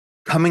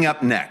Coming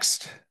up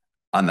next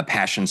on the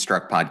Passion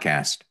Struck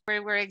podcast.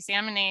 Where we're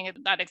examining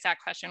that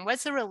exact question.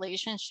 What's the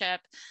relationship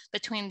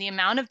between the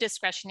amount of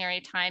discretionary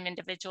time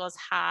individuals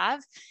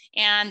have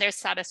and their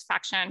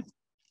satisfaction?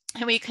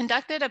 And we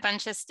conducted a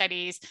bunch of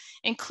studies,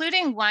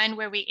 including one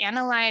where we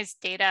analyzed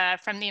data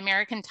from the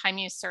American Time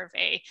Use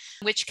Survey,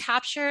 which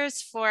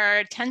captures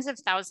for tens of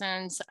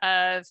thousands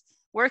of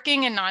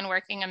working and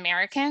non-working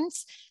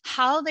Americans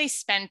how they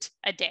spent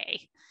a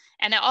day.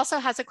 And it also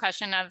has a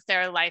question of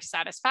their life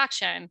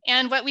satisfaction.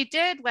 And what we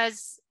did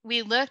was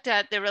we looked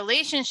at the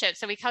relationship.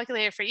 So we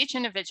calculated for each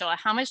individual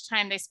how much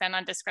time they spend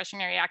on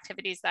discretionary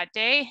activities that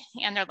day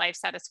and their life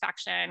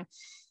satisfaction.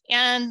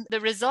 And the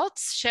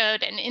results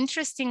showed an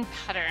interesting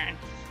pattern.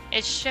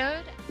 It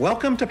showed...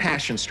 Welcome to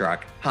Passion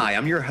Struck. Hi,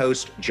 I'm your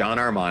host, John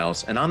R.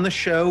 Miles, and on the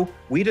show,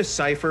 we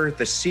decipher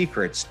the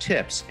secrets,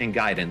 tips, and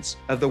guidance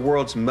of the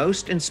world's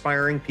most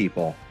inspiring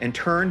people and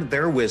turn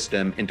their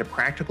wisdom into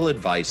practical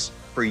advice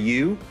for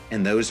you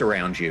and those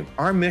around you.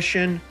 Our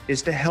mission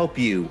is to help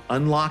you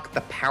unlock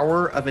the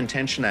power of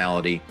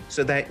intentionality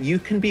so that you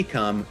can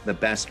become the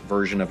best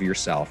version of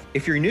yourself.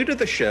 If you're new to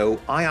the show,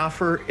 I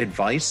offer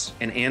advice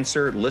and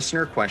answer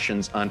listener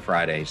questions on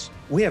Fridays.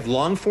 We have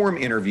long-form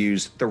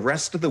interviews the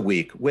rest of the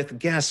week with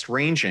guests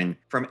ranging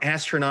from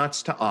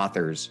astronauts to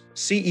authors,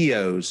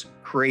 CEOs,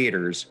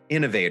 creators,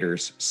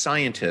 innovators,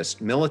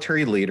 scientists,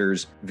 military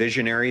leaders,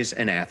 visionaries,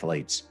 and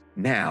athletes.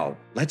 Now,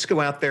 let's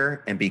go out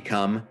there and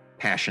become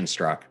Passion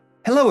Struck.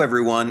 Hello,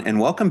 everyone, and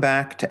welcome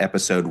back to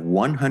episode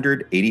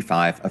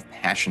 185 of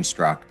Passion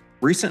Struck,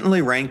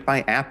 recently ranked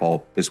by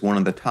Apple as one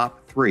of the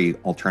top 3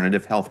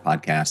 alternative health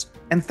podcasts.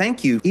 And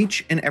thank you,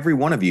 each and every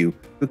one of you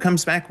who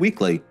comes back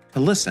weekly to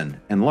listen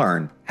and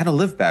learn how to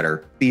live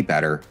better, be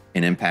better,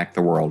 and impact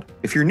the world.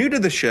 If you're new to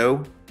the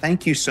show,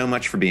 thank you so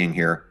much for being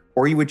here,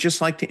 or you would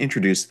just like to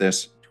introduce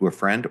this to a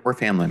friend or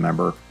family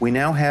member. We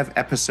now have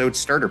episode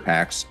starter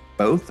packs,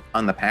 both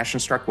on the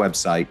Passion Struck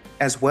website,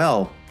 as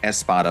well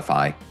as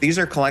Spotify. These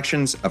are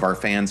collections of our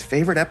fans'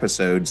 favorite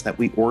episodes that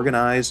we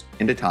organize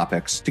into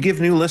topics to give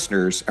new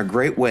listeners a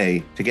great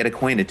way to get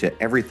acquainted to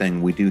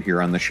everything we do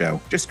here on the show.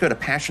 Just go to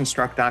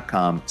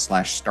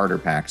passionstruck.com/starter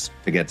packs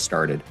to get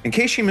started. In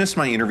case you missed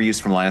my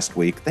interviews from last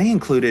week, they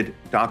included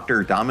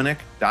Dr. Dominic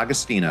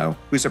D'Agostino,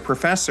 who's a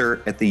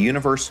professor at the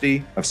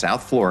University of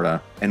South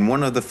Florida and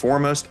one of the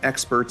foremost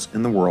experts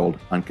in the world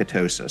on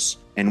ketosis.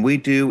 And we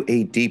do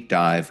a deep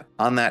dive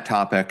on that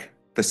topic,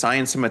 the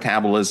science of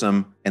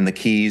metabolism, and the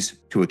keys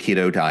to a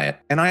keto diet.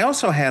 And I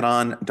also had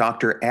on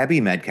Dr. Abby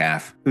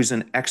Medcalf, who's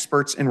an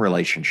expert in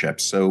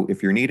relationships. So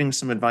if you're needing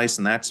some advice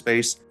in that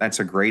space, that's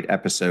a great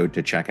episode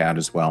to check out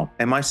as well.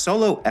 And my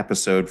solo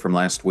episode from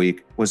last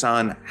week was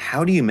on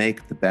how do you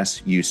make the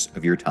best use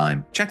of your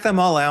time. Check them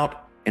all out.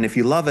 And if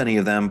you love any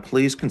of them,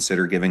 please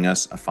consider giving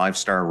us a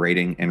 5-star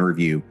rating and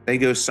review. They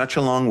go such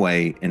a long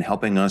way in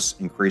helping us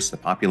increase the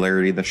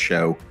popularity of the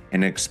show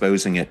and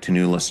exposing it to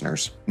new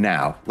listeners.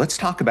 Now, let's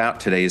talk about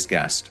today's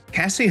guest.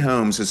 Cassie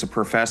Holmes is a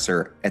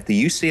professor at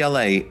the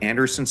UCLA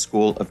Anderson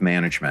School of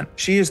Management.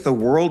 She is the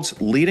world's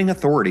leading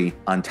authority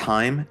on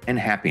time and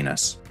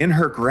happiness. In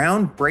her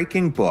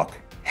groundbreaking book,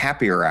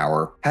 Happier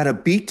Hour: How to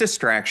Beat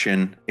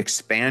Distraction,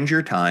 Expand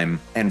Your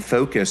Time, and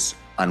Focus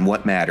on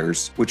What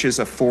Matters, which is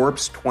a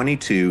Forbes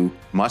 22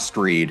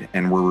 must-read,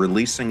 and we're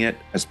releasing it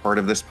as part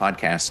of this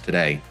podcast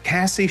today.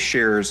 Cassie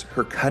shares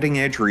her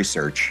cutting-edge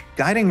research,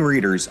 guiding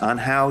readers on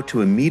how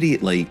to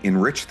immediately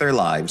enrich their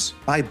lives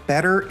by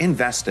better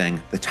investing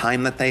the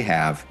time that they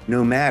have,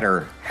 no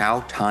matter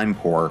how time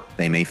poor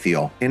they may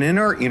feel. And in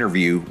our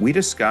interview, we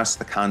discuss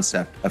the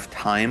concept of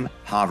time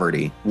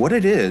poverty, what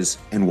it is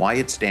and why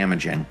it's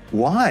damaging.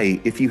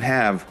 Why, if you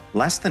have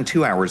less than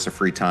 2 hours of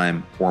free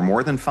time or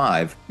more than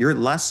 5, you're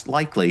less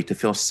likely to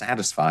feel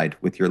satisfied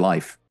with your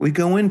life. We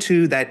go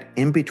into that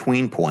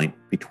in-between point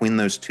between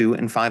those 2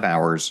 and 5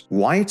 hours,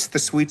 why it's the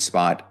sweet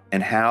spot,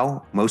 and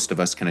how most of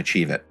us can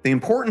achieve it. The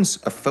importance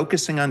of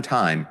focusing on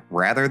time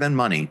rather than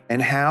money,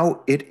 and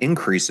how it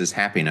increases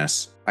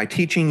happiness by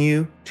teaching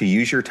you to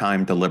use your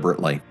time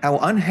deliberately. How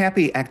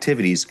unhappy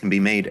activities can be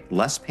made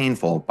less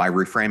painful by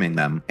reframing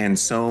them, and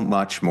so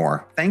much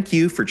more. Thank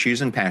you for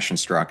choosing Passion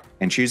Struck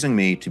and choosing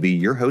me to be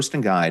your host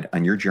and guide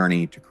on your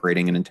journey to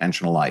creating an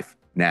intentional life.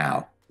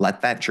 Now,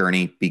 let that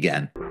journey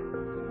begin.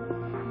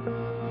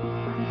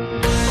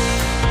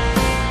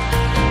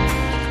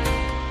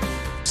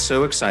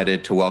 So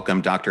excited to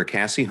welcome Dr.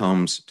 Cassie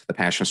Holmes to the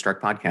Passion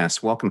Struck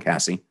podcast. Welcome,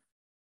 Cassie.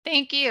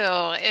 Thank you.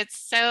 It's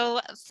so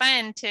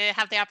fun to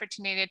have the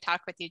opportunity to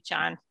talk with you,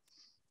 John.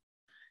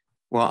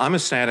 Well, I'm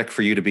ecstatic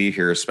for you to be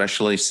here,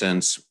 especially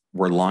since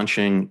we're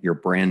launching your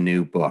brand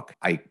new book.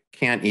 I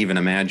can't even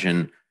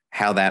imagine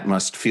how that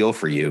must feel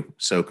for you.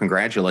 So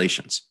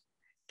congratulations.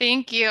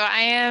 Thank you.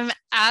 I am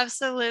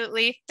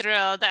absolutely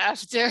thrilled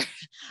after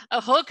a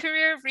whole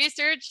career of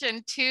research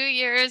and 2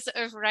 years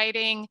of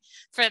writing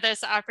for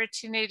this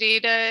opportunity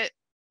to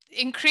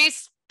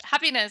increase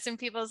happiness in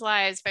people's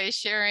lives by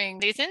sharing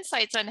these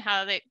insights on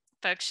how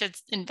folks should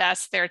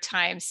invest their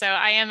time. So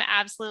I am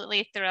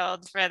absolutely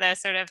thrilled for the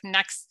sort of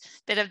next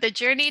bit of the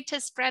journey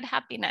to spread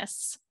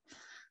happiness.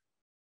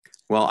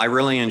 Well, I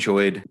really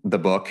enjoyed the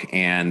book,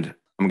 and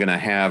I'm going to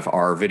have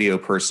our video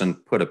person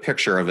put a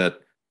picture of it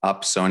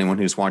up so anyone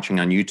who's watching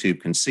on YouTube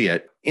can see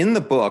it. In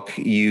the book,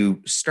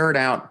 you start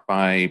out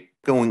by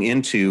going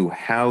into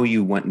how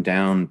you went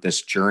down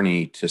this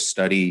journey to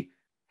study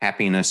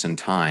happiness and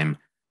time.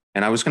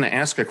 And I was going to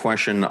ask a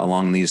question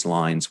along these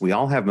lines. We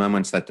all have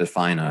moments that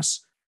define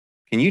us.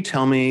 Can you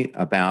tell me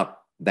about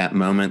that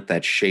moment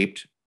that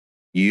shaped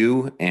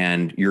you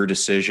and your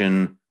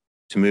decision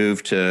to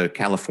move to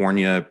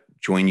California,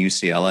 join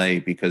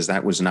UCLA, because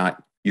that was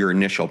not your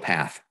initial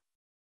path?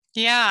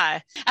 Yeah.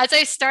 As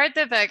I start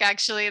the book,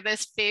 actually,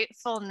 this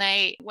fateful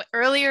night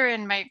earlier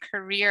in my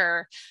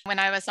career, when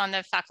I was on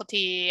the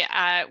faculty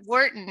at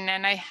Wharton,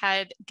 and I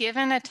had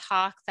given a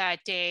talk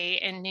that day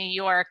in New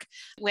York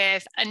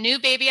with a new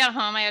baby at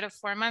home. I had a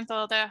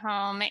 4-month-old at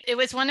home. It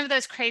was one of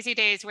those crazy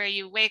days where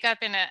you wake up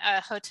in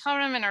a hotel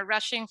room and are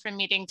rushing from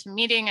meeting to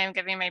meeting. I'm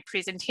giving my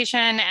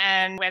presentation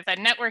and with a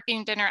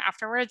networking dinner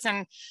afterwards.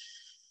 And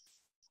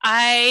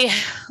I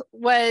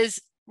was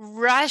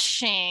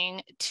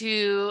rushing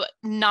to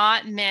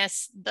not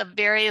miss the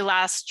very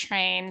last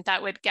train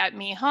that would get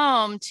me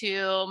home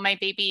to my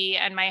baby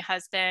and my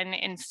husband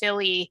in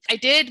Philly. I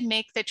did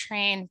make the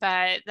train,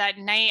 but that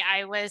night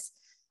I was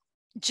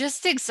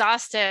just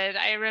exhausted.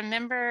 I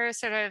remember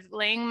sort of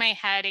laying my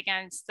head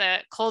against the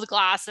cold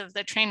glass of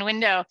the train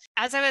window.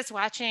 As I was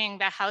watching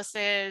the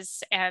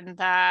houses and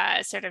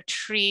the sort of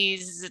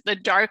trees, the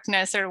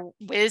darkness or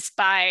whiz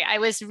by, I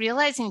was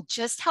realizing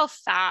just how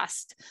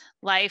fast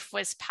life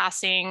was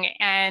passing.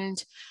 And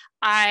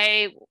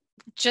I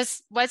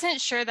just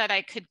wasn't sure that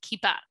I could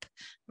keep up,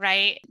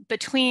 right?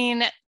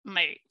 Between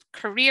my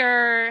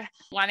career,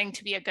 wanting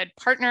to be a good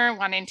partner,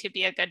 wanting to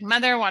be a good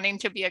mother, wanting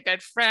to be a good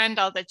friend,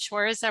 all the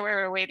chores that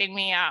were awaiting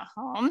me at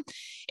home,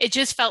 it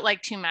just felt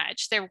like too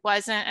much. There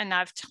wasn't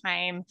enough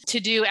time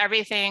to do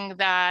everything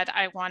that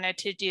I wanted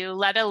to do,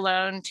 let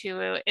alone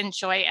to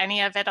enjoy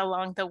any of it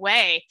along the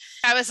way.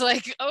 I was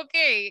like,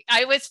 okay,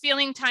 I was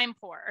feeling time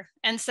poor.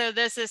 And so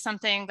this is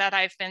something that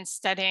I've been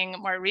studying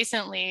more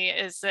recently,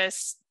 is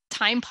this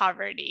time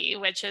poverty,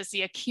 which is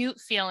the acute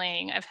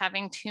feeling of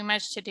having too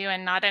much to do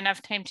and not enough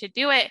time to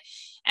do it.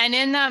 And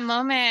in that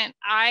moment,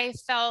 I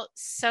felt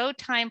so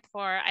time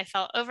poor. I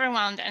felt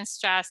overwhelmed and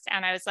stressed.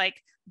 And I was like,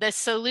 the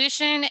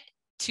solution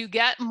to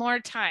get more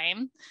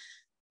time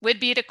would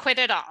be to quit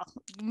it all,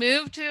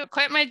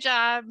 quit my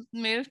job,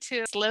 move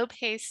to a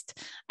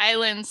slow-paced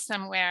island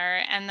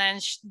somewhere. And then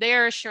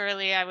there,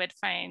 surely I would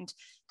find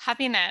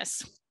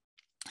happiness.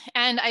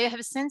 And I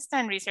have since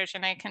done research,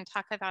 and I can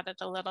talk about it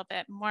a little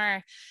bit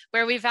more,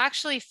 where we've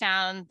actually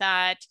found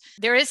that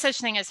there is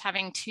such thing as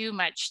having too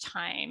much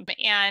time.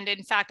 And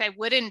in fact, I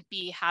wouldn't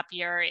be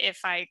happier if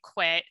I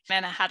quit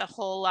and I had a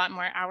whole lot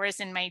more hours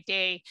in my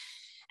day.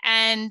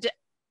 And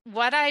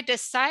what I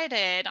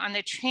decided on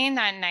the train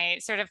that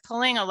night, sort of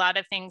pulling a lot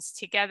of things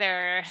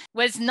together,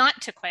 was not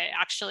to quit,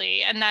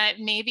 actually. And that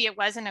maybe it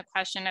wasn't a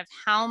question of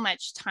how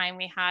much time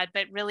we had,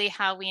 but really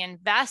how we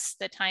invest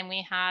the time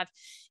we have.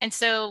 And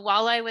so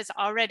while I was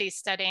already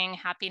studying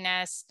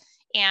happiness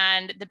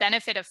and the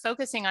benefit of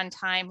focusing on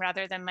time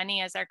rather than money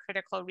as our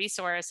critical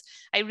resource,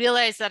 I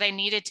realized that I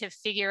needed to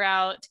figure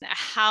out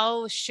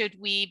how should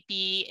we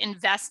be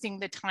investing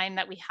the time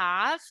that we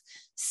have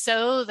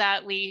so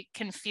that we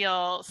can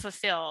feel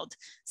fulfilled,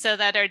 so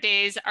that our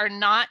days are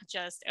not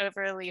just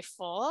overly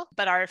full,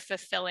 but are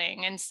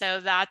fulfilling. And so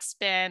that's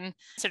been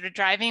sort of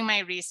driving my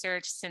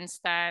research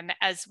since then,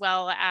 as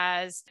well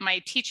as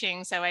my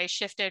teaching. So I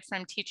shifted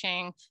from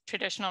teaching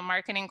traditional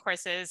marketing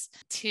courses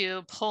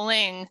to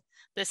pulling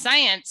the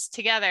science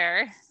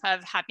together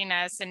of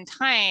happiness and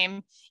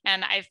time.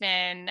 And I've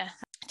been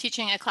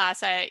teaching a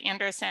class at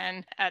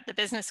Anderson at the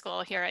business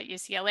school here at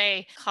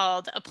UCLA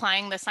called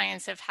Applying the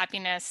Science of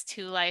Happiness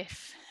to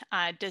Life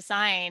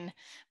Design,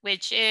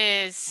 which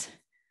is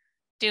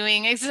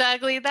doing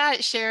exactly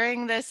that,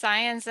 sharing the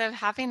science of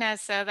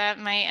happiness so that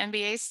my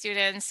MBA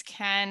students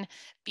can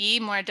be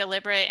more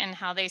deliberate in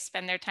how they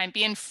spend their time,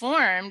 be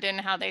informed in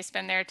how they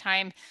spend their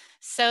time,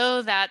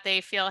 so that they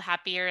feel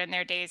happier in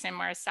their days and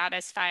more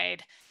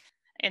satisfied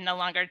in the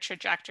longer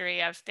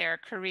trajectory of their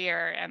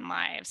career and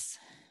lives.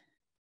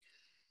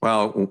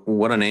 Well,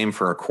 what a name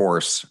for a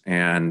course.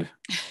 And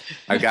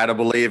I got to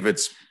believe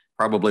it's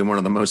probably one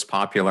of the most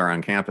popular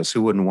on campus.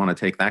 Who wouldn't want to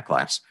take that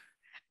class?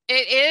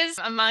 It is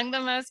among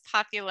the most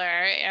popular,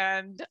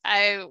 and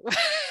I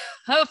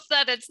hope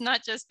that it's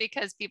not just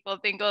because people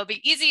think it'll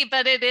be easy,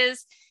 but it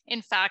is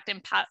in fact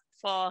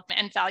impactful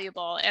and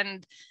valuable.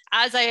 And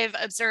as I've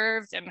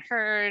observed and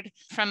heard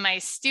from my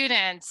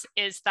students,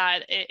 is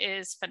that it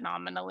is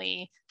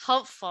phenomenally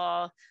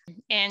helpful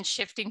in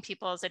shifting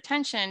people's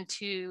attention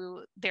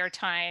to their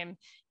time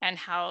and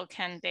how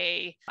can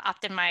they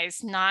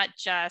optimize not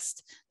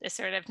just the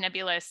sort of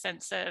nebulous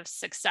sense of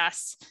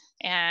success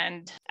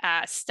and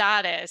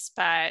status,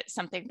 but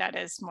something that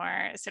is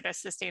more sort of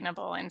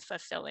sustainable and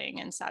fulfilling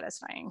and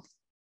satisfying.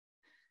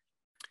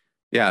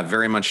 Yeah,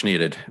 very much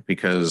needed,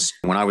 because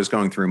when I was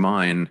going through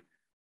mine,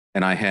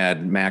 and I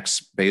had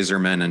Max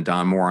Bazerman and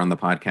Don Moore on the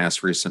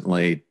podcast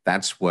recently.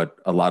 That's what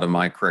a lot of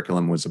my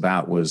curriculum was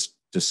about, was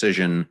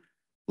decision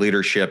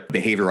leadership,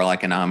 behavioral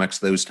economics,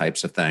 those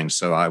types of things.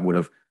 So I would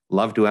have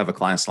loved to have a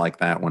class like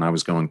that when I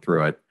was going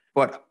through it.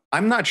 But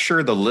I'm not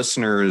sure the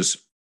listeners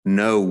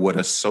know what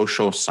a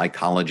social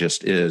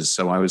psychologist is.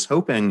 So I was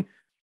hoping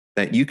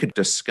that you could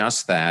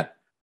discuss that,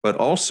 but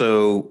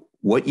also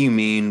what you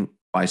mean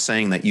by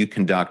saying that you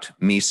conduct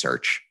me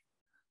search.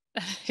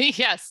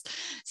 Yes.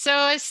 So,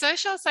 as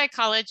social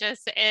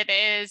psychologists, it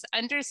is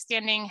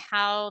understanding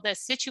how the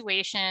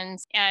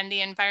situations and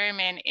the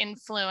environment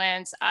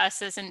influence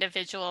us as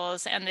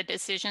individuals and the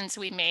decisions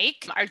we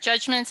make, our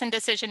judgments and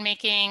decision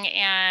making.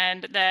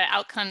 And the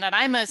outcome that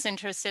I'm most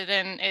interested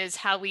in is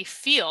how we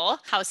feel,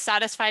 how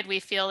satisfied we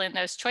feel in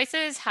those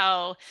choices,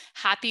 how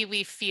happy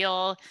we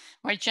feel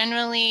more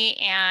generally,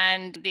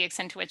 and the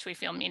extent to which we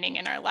feel meaning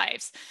in our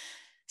lives.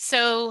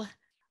 So,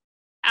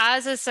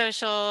 as a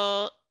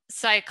social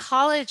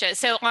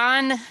psychologist, when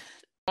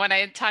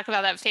I talk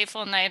about that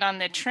fateful night on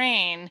the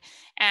train,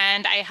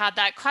 and I had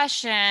that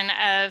question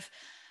of,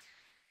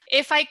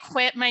 if I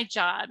quit my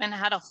job and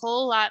had a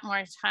whole lot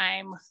more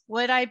time,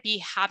 would I be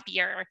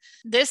happier?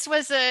 This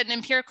was an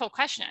empirical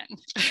question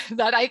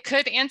that I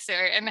could answer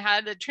and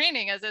had the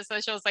training as a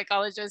social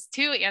psychologist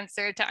to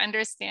answer, to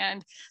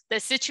understand the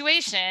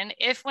situation.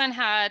 If one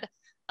had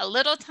a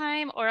little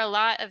time or a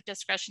lot of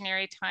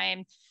discretionary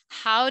time,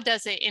 how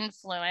does it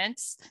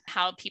influence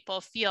how people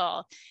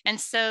feel?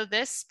 And so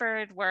this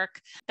spurred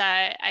work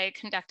that I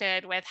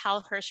conducted with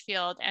Hal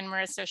Hirschfield and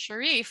Marissa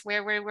Sharif,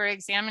 where we were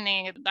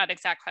examining that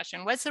exact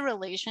question. What's the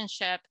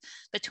relationship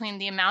between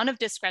the amount of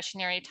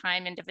discretionary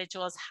time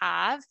individuals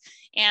have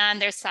and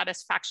their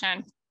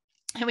satisfaction?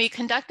 And we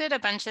conducted a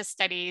bunch of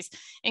studies,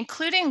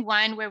 including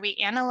one where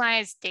we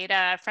analyzed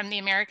data from the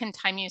American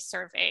Time Use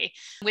Survey,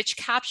 which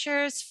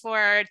captures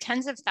for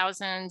tens of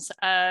thousands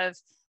of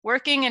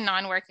working and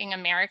non-working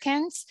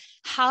Americans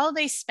how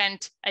they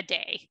spent a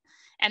day.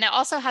 And it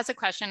also has a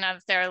question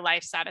of their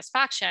life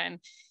satisfaction.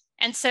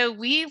 And so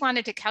we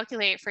wanted to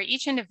calculate for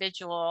each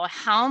individual,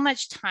 how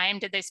much time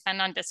did they spend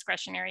on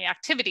discretionary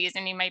activities?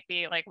 And you might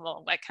be like,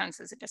 well, what counts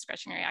as a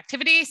discretionary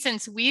activity?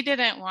 Since we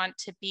didn't want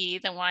to be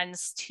the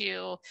ones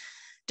to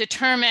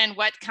determine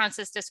what counts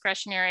as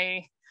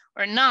discretionary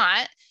or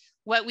not,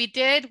 what we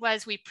did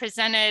was we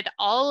presented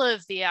all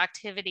of the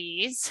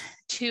activities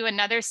to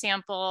another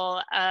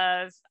sample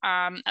of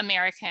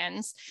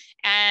Americans,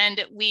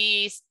 and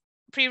we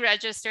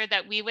pre-registered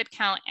that we would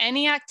count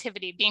any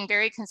activity, being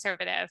very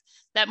conservative,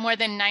 that more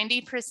than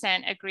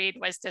 90% agreed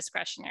was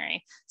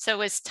discretionary. So it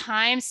was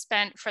time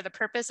spent for the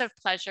purpose of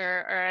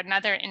pleasure or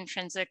another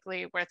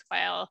intrinsically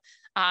worthwhile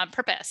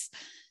purpose.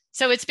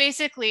 So it's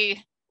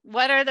basically,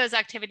 what are those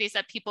activities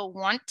that people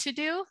want to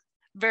do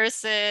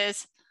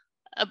versus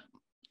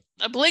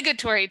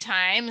obligatory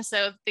time,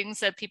 so things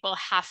that people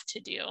have to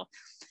do.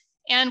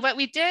 And what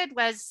we did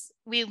was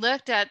we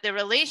looked at the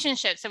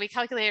relationship. So we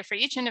calculated for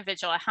each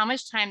individual how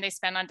much time they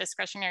spend on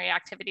discretionary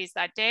activities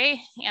that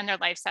day and their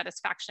life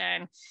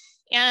satisfaction.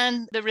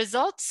 And the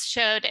results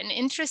showed an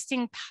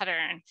interesting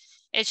pattern.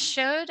 It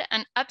showed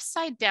an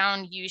upside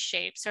down U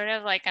shape, sort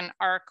of like an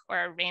arc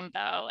or a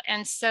rainbow.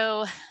 And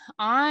so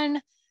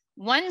on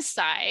one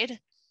side,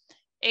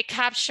 it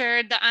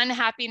captured the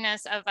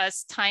unhappiness of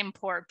us time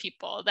poor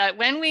people, that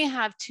when we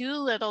have too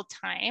little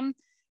time,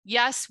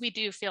 yes, we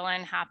do feel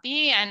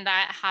unhappy, and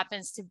that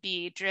happens to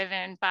be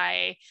driven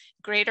by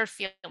greater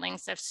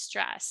feelings of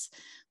stress.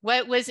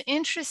 What was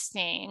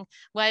interesting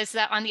was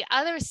that on the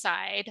other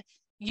side,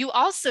 you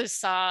also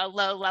saw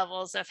low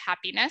levels of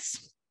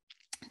happiness,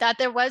 that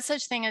there was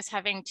such thing as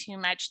having too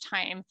much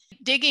time.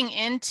 Digging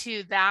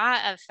into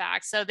that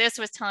effect, so this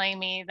was telling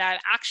me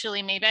that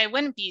actually maybe I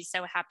wouldn't be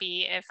so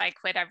happy if I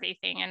quit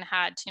everything and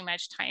had too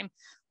much time.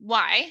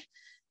 Why?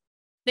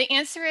 The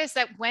answer is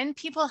that when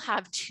people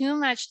have too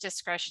much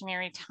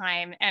discretionary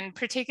time, and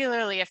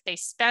particularly if they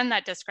spend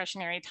that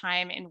discretionary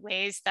time in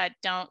ways that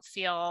don't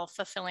feel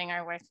fulfilling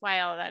or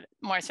worthwhile, that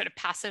more sort of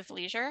passive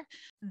leisure,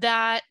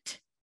 that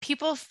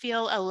people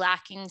feel a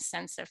lacking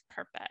sense of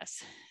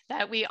purpose,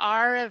 that we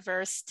are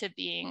averse to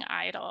being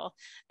idle,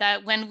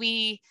 that when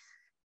we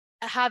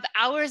have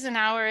hours and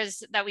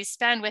hours that we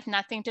spend with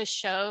nothing to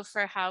show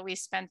for how we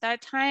spent that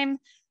time,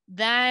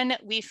 then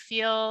we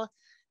feel,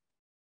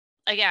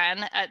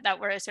 again,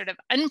 that we're sort of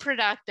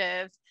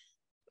unproductive,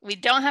 we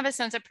don't have a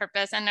sense of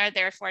purpose, and are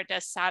therefore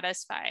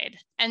dissatisfied.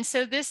 And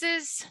so this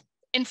is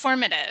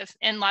informative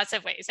in lots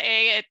of ways.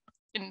 It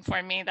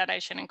informed me that I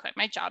shouldn't quit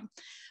my job,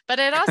 but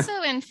it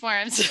also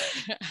informs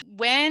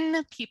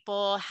when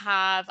people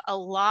have a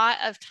lot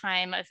of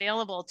time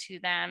available to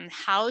them,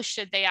 how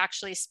should they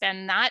actually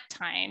spend that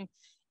time?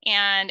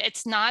 And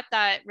it's not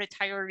that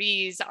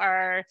retirees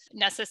are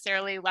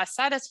necessarily less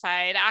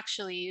satisfied.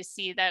 Actually, you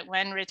see that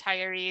when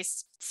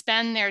retirees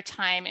spend their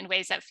time in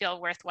ways that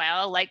feel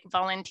worthwhile, like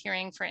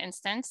volunteering, for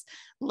instance,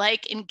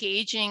 like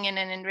engaging in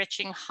an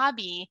enriching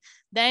hobby,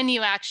 then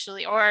you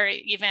actually, or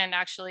even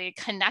actually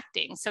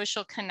connecting,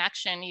 social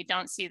connection, you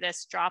don't see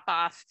this drop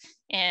off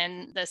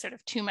in the sort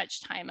of too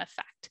much time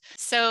effect.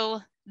 So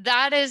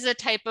That is a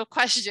type of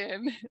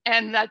question,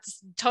 and that's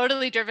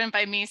totally driven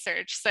by me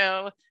search.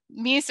 So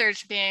me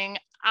search being,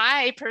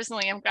 I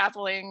personally am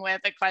grappling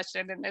with a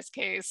question in this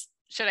case,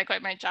 should I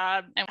quit my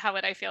job? And how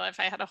would I feel if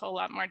I had a whole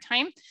lot more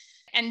time?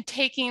 And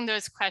taking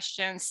those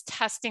questions,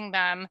 testing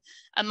them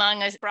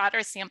among a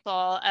broader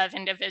sample of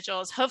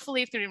individuals,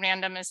 hopefully through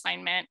random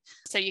assignment.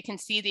 So you can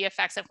see the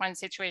effects of one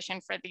situation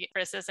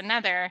versus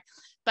another.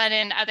 But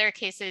in other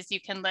cases,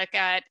 you can look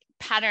at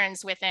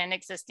patterns within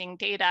existing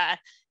data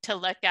to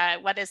look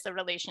at what is the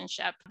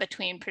relationship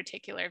between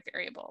particular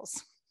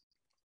variables.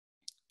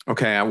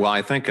 Okay, well,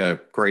 I think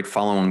a great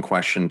follow-on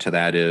question to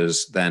that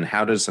is then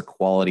how does the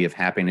quality of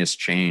happiness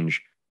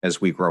change as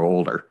we grow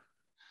older?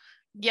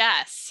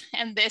 Yes,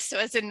 and this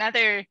was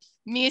another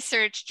me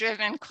search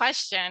driven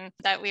question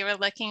that we were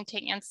looking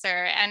to answer.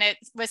 And it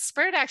was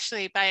spurred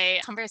actually by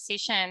a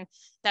conversation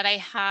that I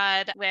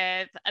had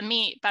with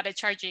Amit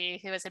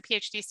Bhattacharjee, who was a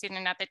PhD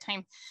student at the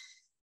time.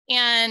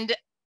 And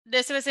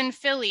this was in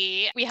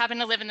Philly. We happen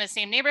to live in the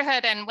same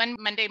neighborhood. And one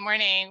Monday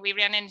morning, we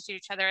ran into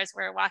each other as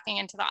we were walking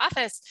into the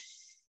office.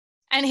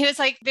 And he was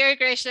like, very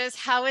gracious,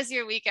 how was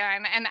your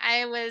weekend? And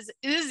I was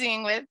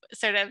oozing with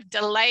sort of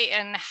delight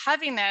and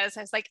happiness.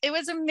 I was like, it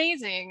was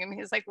amazing. And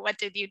he was like, what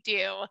did you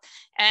do?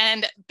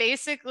 And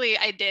basically,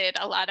 I did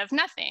a lot of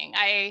nothing.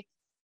 I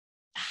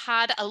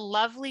had a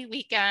lovely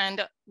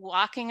weekend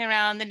walking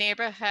around the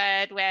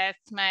neighborhood with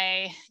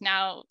my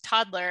now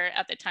toddler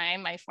at the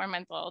time, my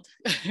 4-month-old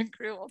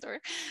grew older,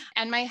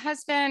 and my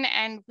husband.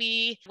 And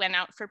we went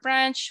out for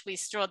brunch. We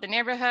strolled the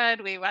neighborhood.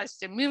 We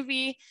watched a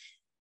movie.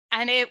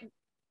 And it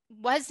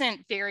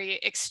wasn't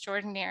very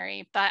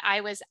extraordinary, but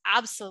I was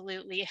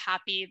absolutely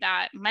happy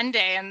that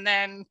Monday, and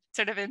then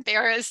sort of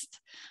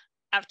embarrassed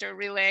after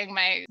relaying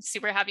my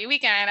super happy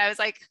weekend. I was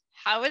like,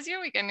 how was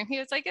your weekend? And he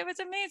was like, it was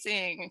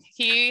amazing.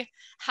 He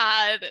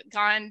had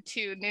gone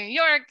to New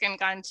York and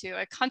gone to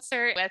a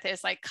concert with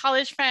his like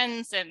college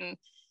friends. And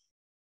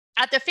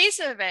at the face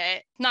of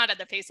it, not at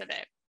the face of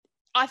it,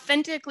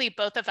 authentically,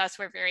 both of us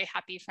were very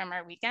happy from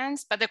our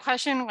weekends. But the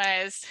question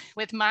was,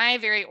 with my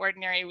very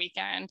ordinary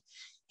weekend,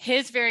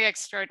 his very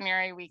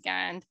extraordinary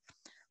weekend,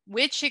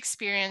 which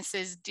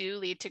experiences do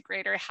lead to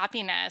greater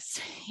happiness?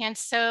 And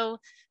so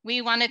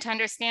we wanted to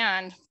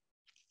understand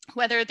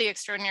whether the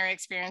extraordinary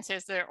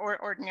experiences or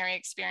ordinary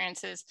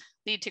experiences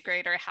lead to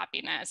greater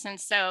happiness. And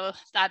so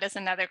that is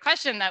another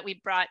question that we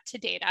brought to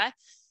data.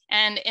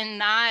 And in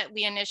that,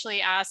 we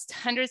initially asked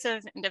hundreds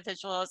of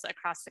individuals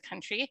across the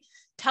country,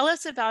 tell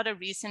us about a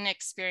recent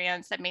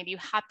experience that made you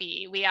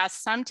happy. We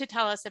asked some to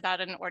tell us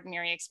about an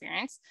ordinary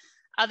experience,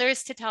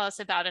 others to tell us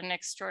about an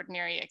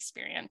extraordinary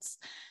experience.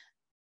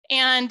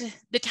 And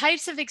the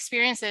types of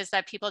experiences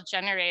that people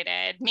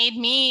generated made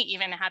me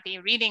even happy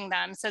reading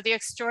them. So the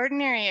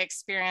extraordinary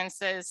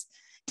experiences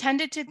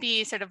tended to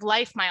be sort of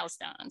life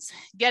milestones,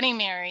 getting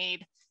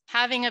married,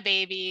 having a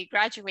baby,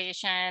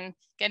 graduation,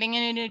 getting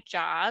in a new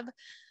job,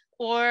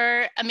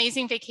 or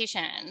amazing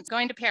vacations,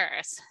 going to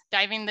Paris,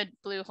 diving the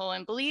blue hole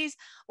in Belize,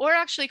 or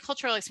actually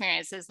cultural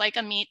experiences like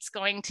Amit's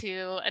going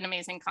to an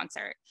amazing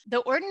concert.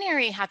 The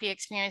ordinary happy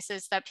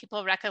experiences that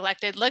people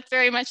recollected looked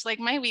very much like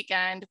my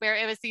weekend, where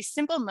it was these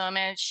simple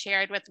moments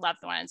shared with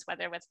loved ones,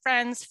 whether with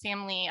friends,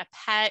 family, a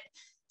pet,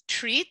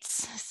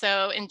 treats,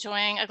 so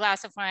enjoying a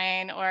glass of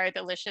wine or a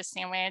delicious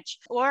sandwich,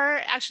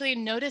 or actually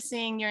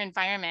noticing your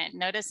environment,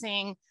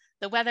 noticing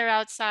the weather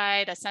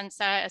outside, a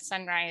sunset, a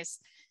sunrise.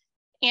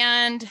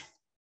 And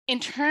in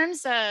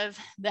terms of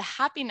the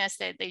happiness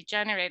that they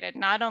generated,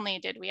 not only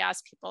did we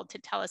ask people to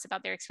tell us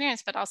about their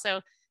experience, but also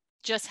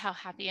just how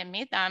happy it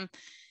made them.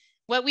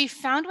 What we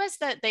found was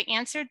that the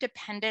answer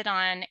depended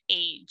on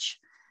age.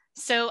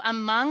 So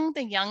among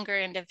the younger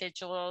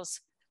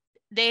individuals,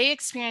 they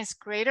experienced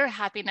greater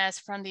happiness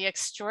from the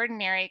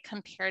extraordinary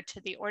compared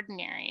to the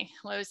ordinary.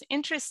 What was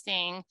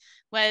interesting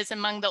was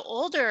among the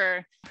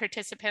older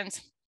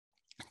participants,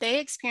 they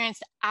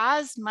experienced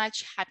as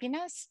much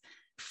happiness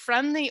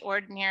from the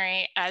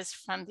ordinary as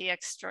from the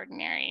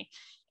extraordinary.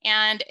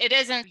 And it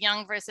isn't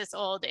young versus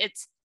old.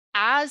 It's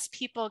as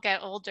people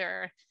get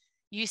older,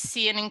 you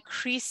see an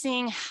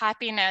increasing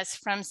happiness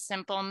from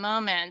simple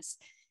moments.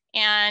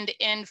 And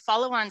in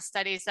follow-on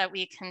studies that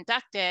we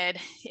conducted,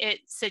 it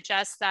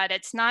suggests that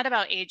it's not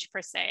about age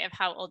per se of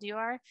how old you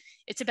are.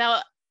 It's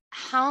about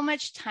how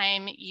much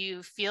time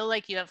you feel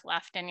like you have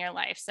left in your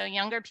life. So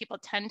younger people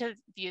tend to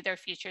view their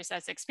futures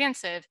as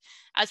expansive.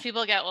 As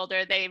people get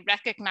older, they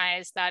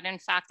recognize that in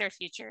fact their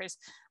futures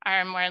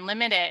are more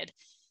limited.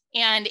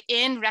 And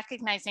in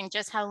recognizing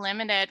just how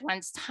limited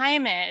one's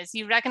time is,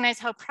 you recognize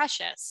how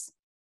precious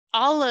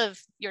all of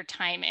your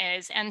time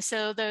is. And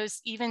so those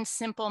even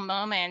simple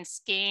moments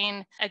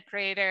gain a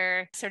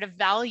greater sort of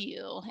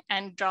value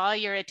and draw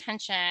your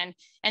attention.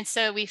 And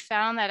so we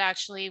found that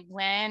actually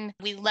when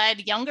we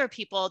led younger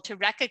people to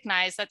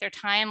recognize that their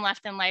time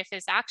left in life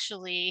is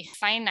actually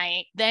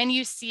finite, then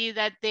you see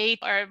that they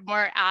are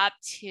more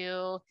apt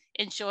to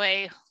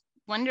enjoy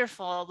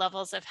wonderful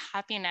levels of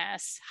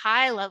happiness,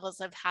 high levels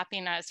of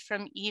happiness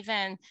from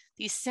even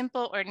these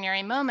simple,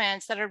 ordinary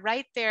moments that are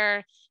right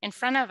there in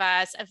front of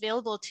us,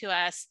 available to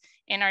us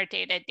in our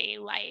day-to-day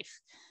life.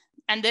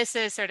 And this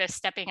is sort of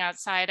stepping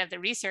outside of the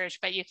research,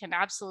 but you can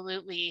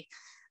absolutely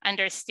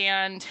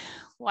understand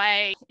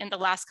why in the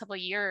last couple of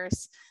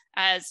years,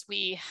 as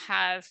we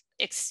have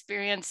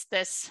experienced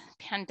this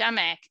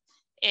pandemic,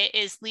 it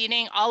is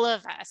leading all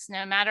of us,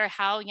 no matter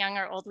how young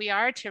or old we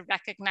are, to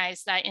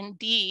recognize that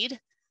indeed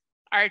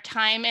our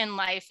time in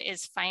life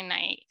is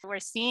finite. We're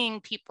seeing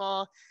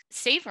people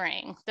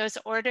savoring those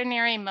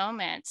ordinary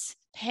moments,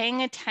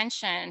 paying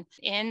attention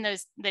in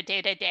the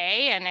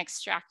day-to-day and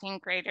extracting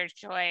greater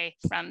joy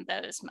from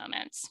those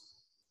moments.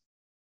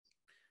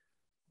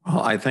 Well,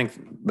 I think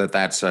that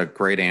that's a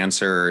great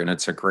answer, and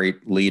it's a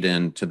great lead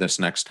in to this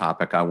next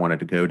topic I wanted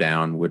to go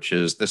down, which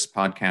is this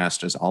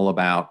podcast is all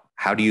about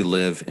how do you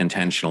live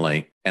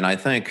intentionally? And I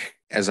think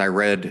as I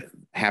read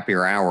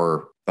Happier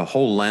Hour, the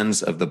whole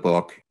lens of the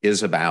book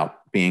is about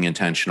being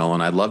intentional.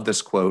 And I love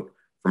this quote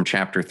from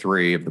chapter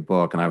 3 of the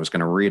book, and I was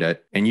going to read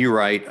it. And you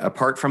write,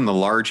 apart from the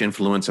large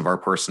influence of our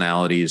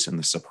personalities and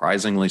the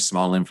surprisingly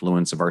small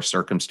influence of our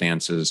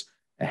circumstances,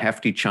 a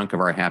hefty chunk of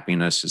our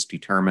happiness is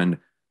determined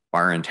by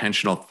our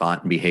intentional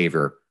thought and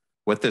behavior.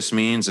 What this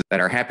means is that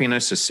our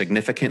happiness is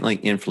significantly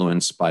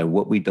influenced by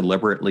what we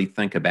deliberately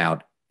think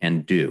about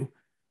and do.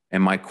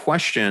 And my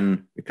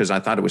question, because I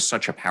thought it was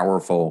such a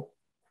powerful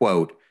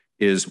quote,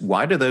 is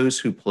why do those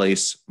who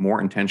place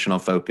more intentional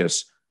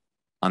focus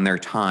on their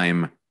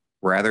time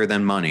rather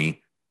than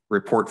money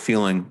report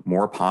feeling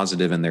more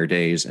positive in their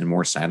days and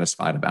more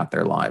satisfied about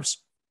their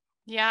lives?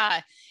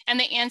 Yeah, and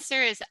the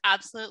answer is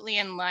absolutely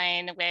in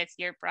line with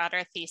your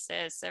broader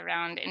thesis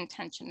around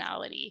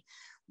intentionality.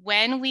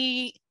 When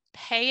we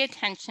pay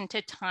attention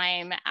to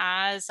time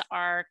as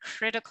our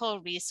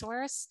critical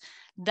resource,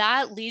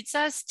 that leads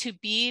us to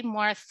be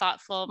more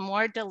thoughtful,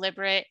 more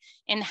deliberate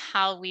in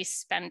how we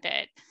spend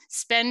it,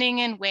 spending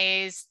in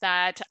ways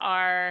that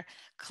are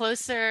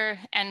closer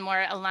and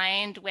more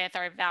aligned with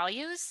our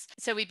values.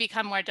 So we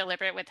become more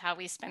deliberate with how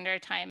we spend our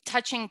time.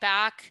 Touching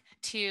back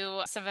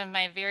to some of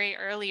my very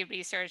early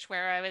research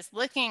where I was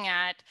looking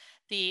at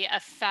the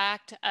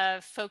effect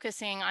of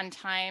focusing on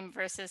time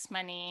versus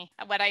money,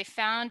 what I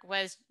found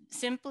was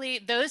simply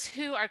those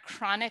who are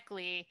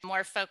chronically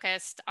more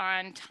focused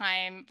on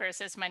time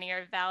versus money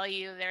or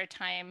value their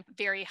time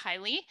very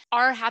highly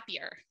are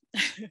happier.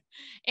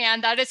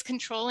 And that is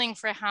controlling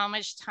for how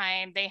much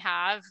time they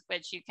have,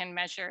 which you can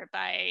measure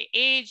by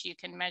age, you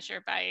can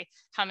measure by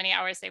how many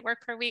hours they work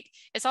per week.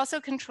 It's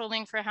also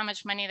controlling for how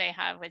much money they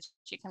have, which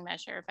you can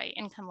measure by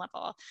income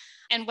level.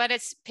 And what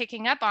it's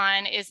picking up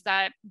on is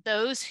that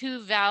those who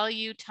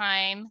value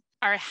time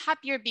are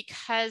happier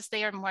because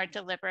they are more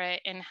deliberate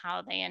in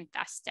how they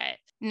invest it.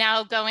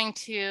 Now, going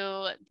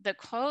to the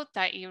quote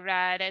that you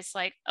read, is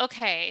like,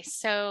 okay,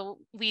 so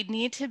we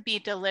need to be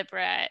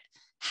deliberate.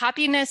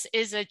 Happiness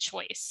is a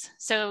choice.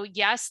 So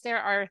yes, there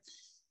are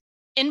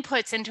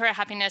inputs into our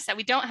happiness that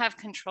we don't have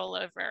control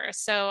over.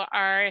 So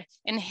our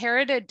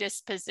inherited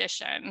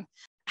disposition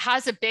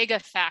has a big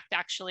effect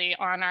actually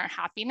on our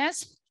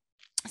happiness.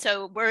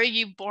 So were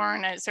you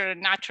born a sort of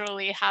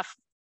naturally half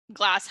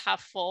glass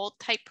half full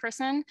type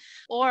person,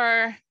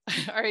 or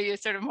are you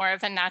sort of more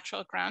of a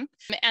natural grump?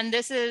 And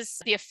this is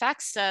the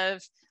effects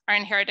of our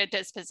inherited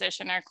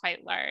disposition are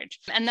quite large.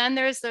 And then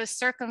there's those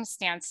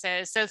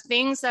circumstances. So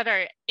things that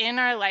are in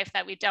our life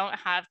that we don't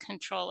have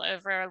control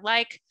over,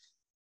 like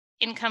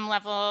income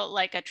level,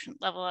 like a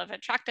level of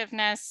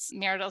attractiveness,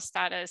 marital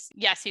status.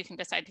 Yes, you can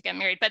decide to get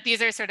married, but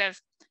these are sort of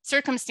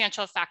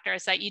circumstantial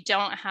factors that you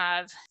don't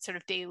have sort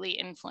of daily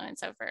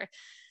influence over.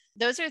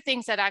 Those are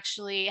things that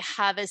actually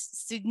have a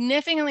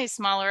significantly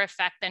smaller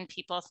effect than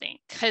people think.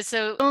 Because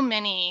so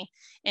many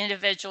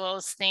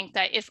individuals think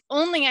that if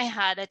only I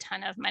had a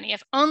ton of money,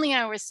 if only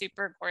I was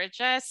super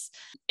gorgeous,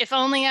 if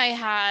only I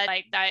had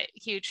like that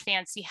huge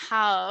fancy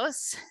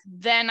house,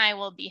 then I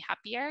will be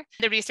happier.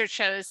 The research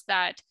shows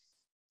that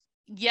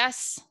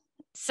yes,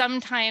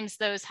 sometimes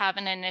those have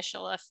an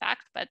initial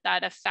effect, but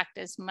that effect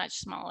is much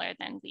smaller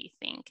than we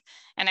think.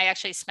 And I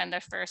actually spend the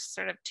first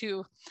sort of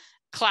 2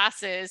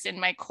 classes in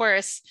my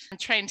course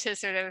trying to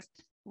sort of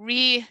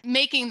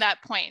making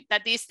that point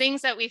that these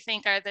things that we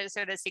think are the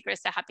sort of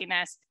secrets to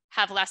happiness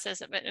have less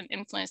of an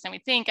influence than we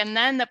think. And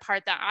then the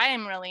part that I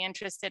am really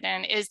interested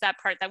in is that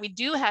part that we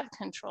do have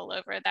control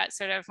over, that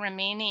sort of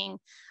remaining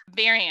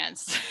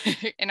variance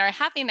in our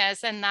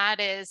happiness. And that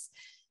is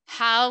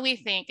how we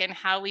think and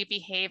how we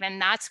behave. And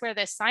that's where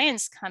the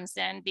science comes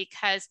in,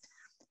 because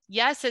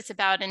yes, it's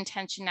about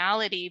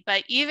intentionality,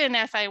 but even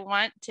if I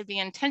want to be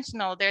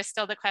intentional, there's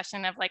still the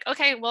question of like,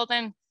 okay, well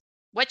then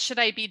what should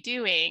I be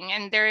doing?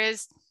 And there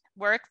is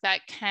work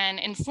that can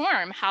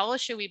inform how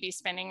should we be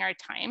spending our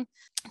time.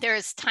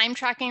 There's time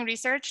tracking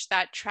research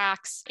that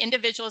tracks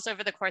individuals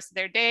over the course of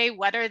their day.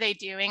 What are they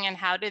doing and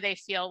how do they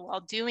feel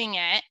while doing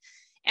it?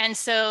 And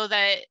so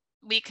that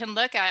we can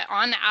look at,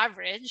 on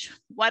average,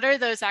 what are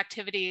those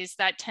activities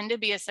that tend to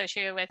be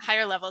associated with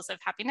higher levels of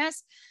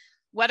happiness?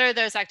 What are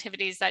those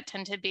activities that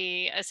tend to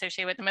be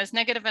associated with the most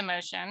negative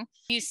emotion?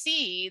 You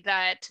see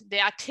that the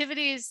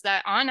activities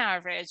that on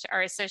average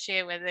are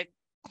associated with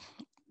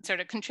sort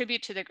of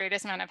contribute to the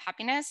greatest amount of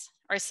happiness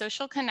are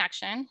social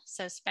connection,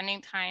 so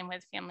spending time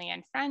with family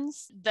and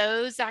friends.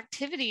 Those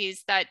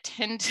activities that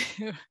tend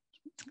to,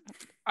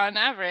 on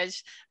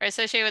average, are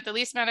associated with the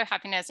least amount of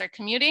happiness are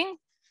commuting,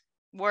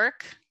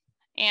 work,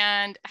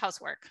 and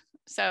housework.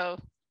 So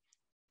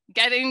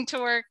getting to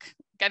work,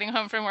 getting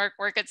home from work,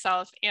 work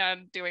itself,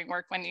 and doing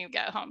work when you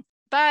get home.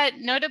 But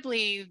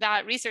notably,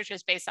 that research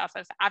is based off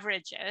of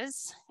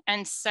averages.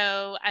 And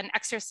so an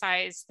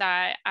exercise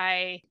that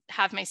I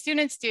have my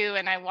students do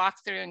and I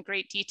walk through in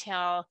great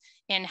detail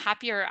in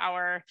Happier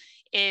Hour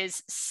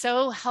is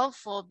so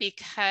helpful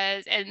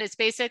because, and it's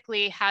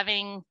basically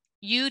having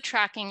you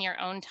tracking your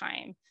own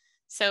time.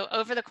 So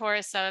over the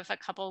course of a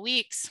couple of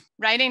weeks,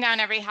 writing down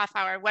every half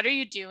hour, what are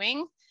you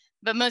doing?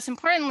 But most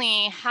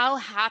importantly, how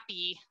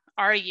happy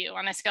are you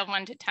on a scale of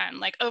 1 to 10?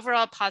 Like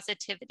overall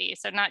positivity.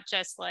 So not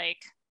just like,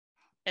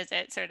 is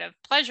it sort of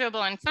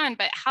pleasurable and fun,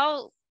 but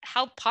how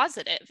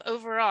positive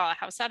overall,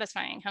 how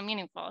satisfying, how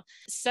meaningful,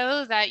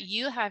 so that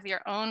you have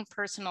your own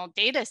personal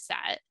data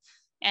set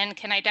and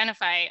can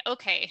identify,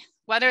 okay,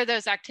 what are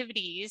those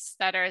activities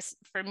that are,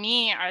 for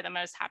me, are the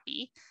most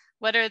happy?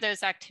 What are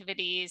those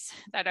activities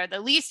that are the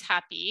least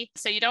happy?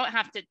 So you don't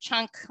have to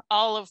chunk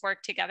all of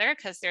work together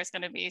because there's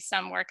going to be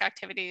some work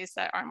activities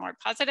that are more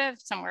positive,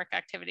 some work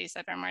activities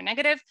that are more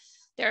negative.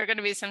 There are going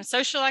to be some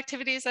social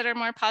activities that are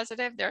more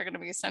positive. There are going to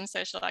be some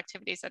social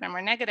activities that are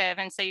more negative.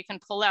 And so you can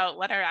pull out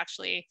what are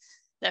actually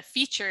the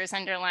features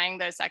underlying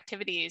those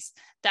activities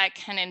that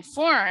can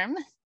inform,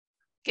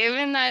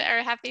 given that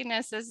our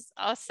happiness is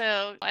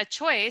also a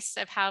choice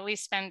of how we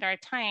spend our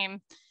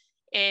time,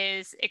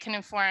 is it can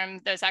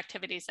inform those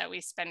activities that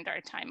we spend our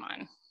time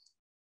on.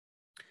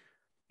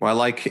 Well, I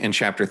like in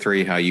chapter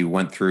 3 how you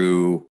went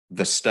through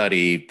the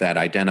study that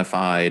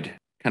identified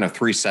kind of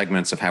 3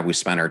 segments of how we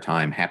spend our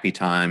time: happy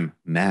time,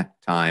 meh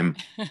time,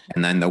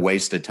 and then the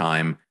wasted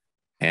time.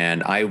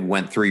 And I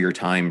went through your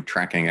time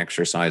tracking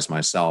exercise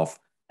myself.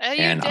 Oh,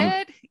 you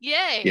did?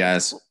 Yay.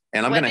 Yes.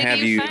 And I'm going to have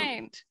you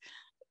find?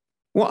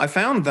 Well, I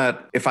found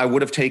that if I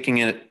would have taken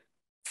it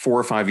 4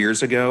 or 5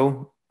 years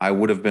ago, I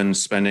would have been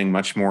spending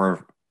much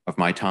more of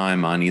my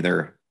time on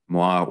either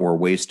moi or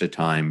wasted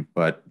time,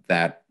 but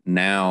that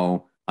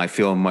now I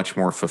feel much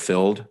more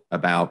fulfilled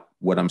about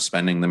what I'm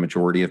spending the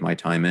majority of my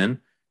time in.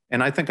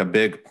 And I think a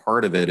big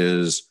part of it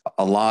is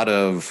a lot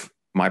of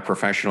my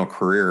professional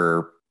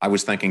career, I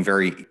was thinking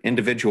very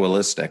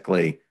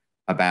individualistically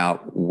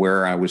about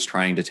where I was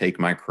trying to take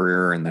my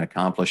career and the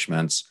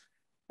accomplishments.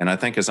 And I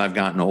think as I've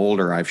gotten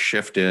older, I've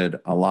shifted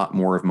a lot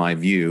more of my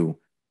view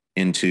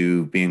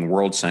into being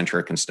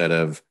world-centric instead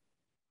of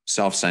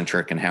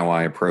self-centric in how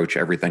I approach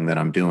everything that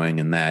I'm doing.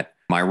 And that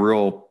my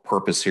real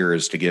purpose here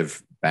is to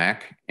give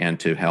back and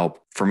to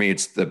help. For me,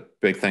 it's the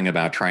big thing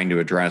about trying to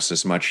address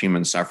as much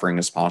human suffering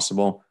as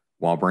possible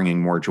while bringing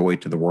more joy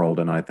to the world.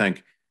 And I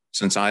think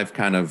since I've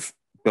kind of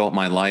built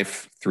my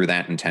life through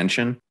that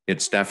intention,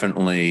 it's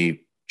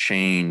definitely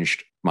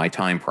changed my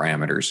time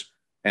parameters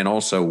and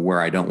also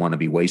where I don't want to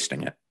be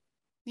wasting it.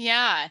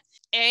 Yeah.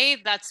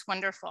 That's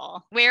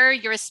wonderful. Where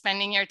you're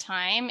spending your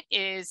time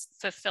is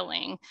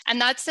fulfilling. And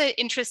that's an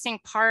interesting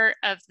part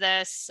of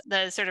this,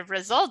 the sort of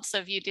results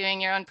of you doing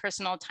your own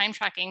personal time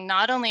tracking.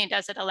 Not only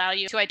does it allow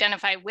you to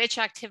identify which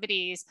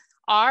activities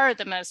are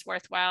the most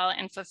worthwhile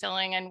and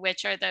fulfilling and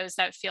which are those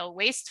that feel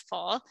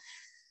wasteful,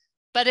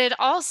 but it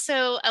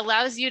also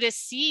allows you to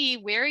see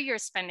where you're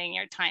spending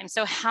your time.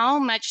 So how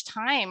much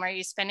time are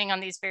you spending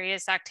on these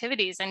various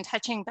activities? And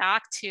touching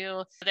back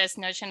to this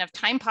notion of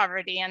time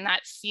poverty and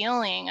that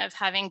feeling of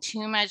having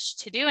too much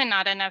to do and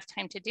not enough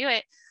time to do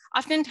it.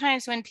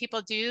 Oftentimes when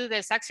people do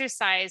this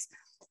exercise,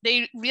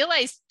 they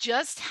realize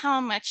just how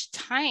much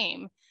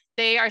time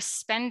they are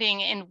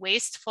spending in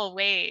wasteful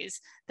ways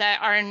that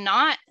are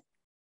not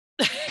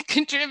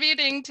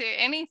contributing to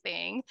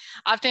anything.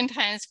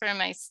 Oftentimes for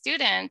my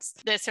students,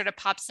 this sort of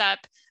pops up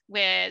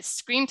with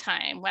screen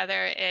time,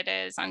 whether it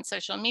is on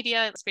social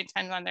media, screen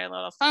time on their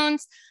little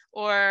phones,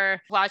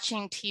 or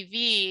watching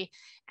TV.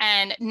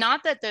 And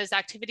not that those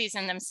activities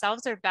in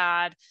themselves are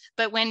bad,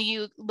 but when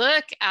you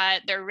look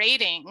at their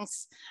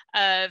ratings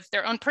of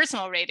their own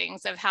personal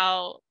ratings of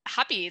how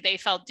happy they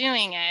felt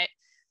doing it,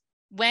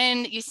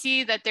 when you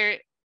see that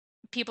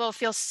people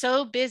feel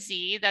so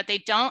busy that they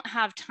don't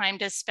have time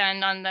to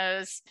spend on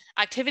those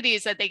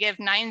activities that they give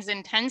 9s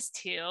and 10s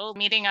to,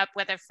 meeting up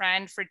with a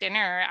friend for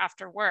dinner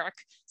after work.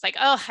 It's like,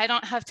 oh, I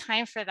don't have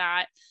time for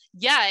that.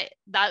 Yet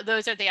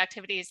those are the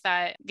activities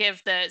that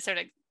give the sort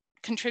of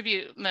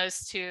contribute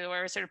most to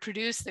or sort of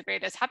produce the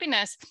greatest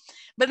happiness.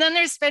 But then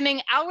they're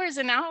spending hours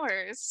and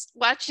hours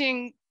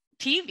watching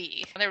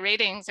TV. The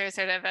ratings are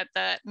sort of at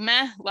the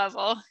meh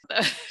level,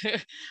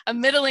 a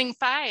middling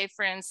 5,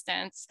 for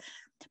instance.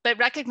 But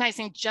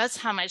recognizing just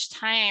how much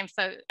time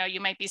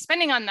you might be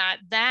spending on that,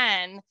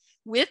 then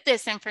with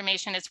this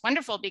information, it's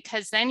wonderful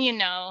because then you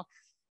know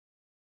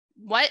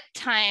what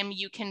time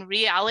you can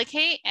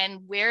reallocate and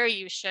where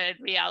you should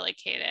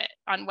reallocate it,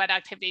 on what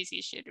activities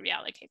you should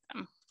reallocate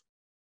them.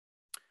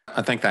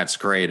 I think that's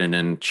great. And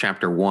in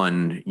chapter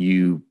 1,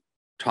 you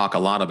talk a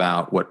lot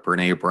about what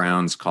Brene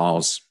Brown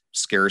calls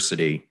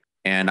scarcity.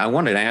 And I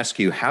wanted to ask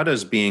you, how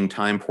does being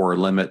time poor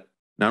limit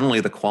not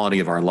only the quality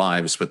of our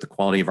lives, but the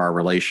quality of our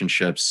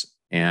relationships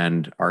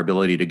and our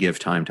ability to give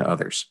time to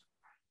others?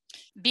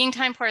 Being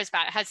time poor is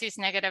bad. It has these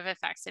negative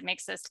effects. It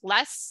makes us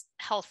less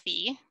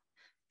healthy,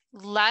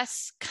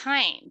 less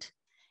kind,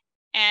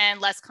 and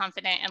less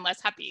confident and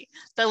less happy.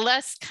 The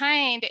less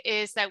kind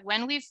is that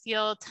when we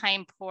feel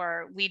time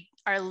poor, we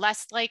are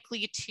less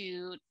likely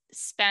to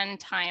spend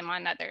time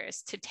on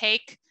others, to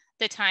take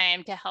the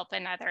time to help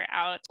another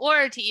out,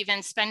 or to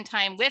even spend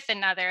time with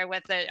another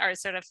with our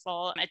sort of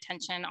full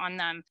attention on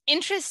them.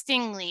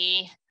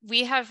 Interestingly,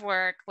 we have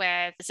work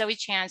with Zoe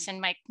Chance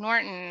and Mike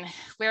Norton,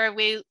 where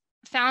we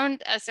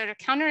found a sort of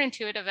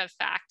counterintuitive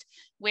effect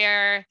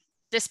where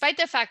despite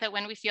the fact that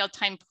when we feel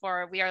time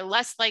poor, we are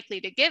less likely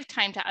to give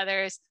time to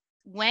others,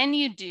 when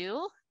you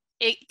do,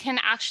 it can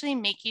actually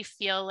make you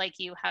feel like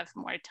you have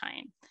more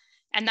time.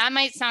 And that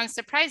might sound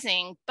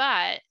surprising,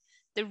 but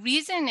the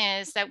reason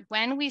is that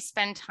when we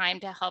spend time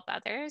to help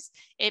others,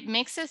 it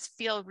makes us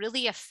feel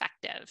really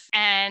effective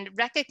and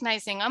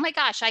recognizing, oh my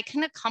gosh, I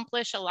can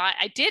accomplish a lot.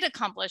 I did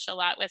accomplish a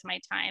lot with my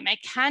time. I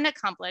can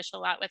accomplish a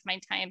lot with my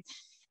time.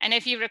 And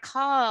if you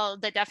recall,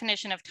 the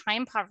definition of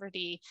time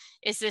poverty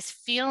is this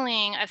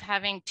feeling of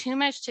having too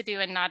much to do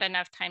and not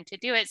enough time to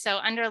do it. So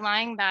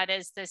underlying that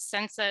is this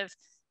sense of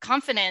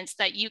confidence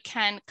that you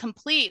can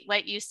complete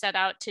what you set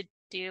out to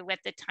do with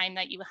the time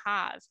that you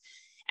have.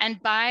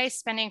 And by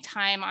spending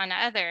time on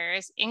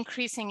others,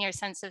 increasing your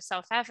sense of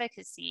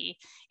self-efficacy,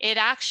 it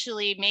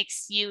actually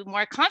makes you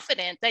more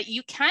confident that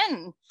you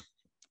can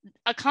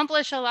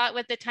accomplish a lot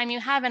with the time you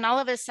have. And all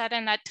of a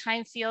sudden that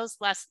time feels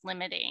less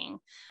limiting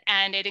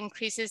and it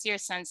increases your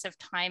sense of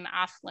time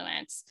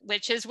affluence,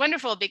 which is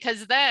wonderful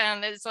because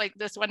then it's like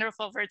this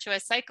wonderful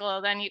virtuous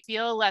cycle. Then you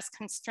feel less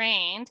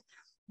constrained.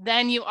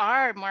 Then you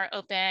are more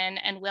open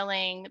and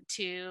willing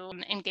to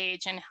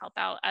engage and help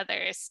out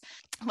others.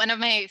 One of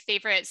my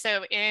favorites,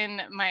 so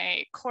in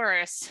my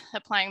course,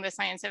 Applying the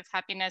Science of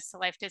Happiness to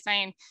Life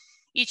Design,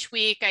 each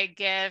week I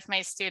give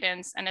my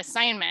students an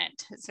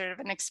assignment, sort of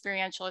an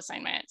experiential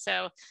assignment.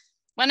 So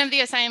one of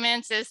the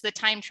assignments is the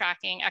time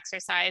tracking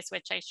exercise,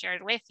 which I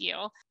shared with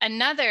you.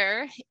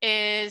 Another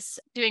is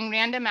doing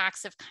random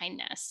acts of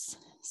kindness.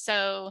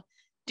 So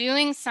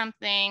doing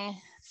something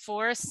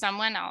for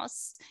someone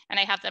else, and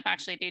I have them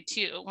actually do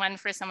two, one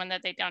for someone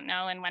that they don't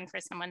know and one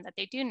for someone that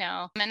they do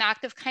know, an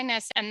act of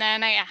kindness, and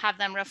then I have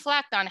them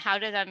reflect on how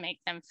did that make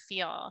them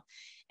feel.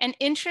 And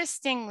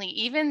interestingly,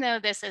 even though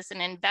this is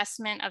an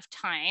investment of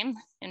time,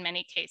 in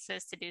many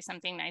cases, to do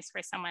something nice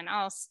for someone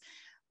else,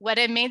 what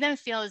it made them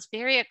feel is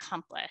very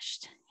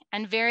accomplished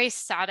and very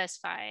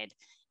satisfied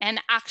and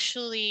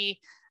actually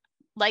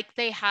like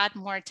they had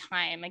more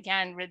time,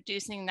 again,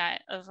 reducing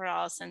that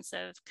overall sense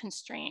of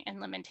constraint and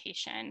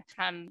limitation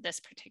from this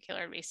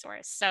particular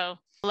resource. So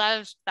I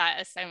love that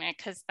assignment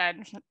because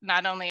then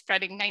not only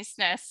spreading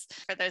niceness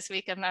for those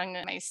week among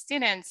my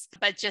students,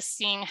 but just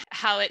seeing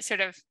how it sort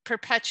of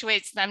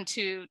perpetuates them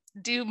to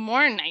do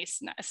more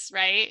niceness,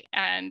 right?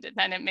 And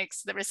then it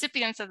makes the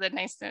recipients of the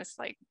niceness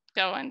like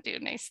go and do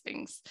nice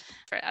things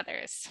for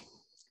others.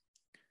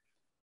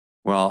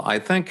 Well, I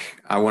think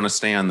I want to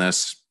stay on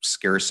this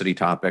scarcity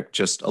topic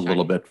just a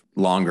little bit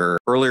longer.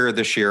 Earlier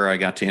this year, I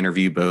got to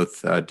interview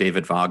both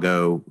David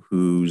Vago,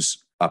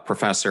 who's a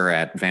professor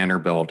at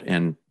Vanderbilt,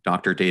 and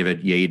Dr.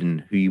 David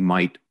Yaden, who you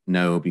might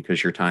know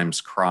because your times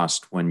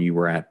crossed when you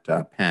were at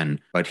Penn.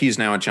 But he's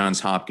now at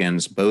Johns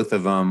Hopkins. Both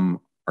of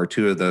them are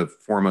two of the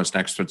foremost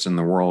experts in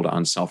the world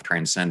on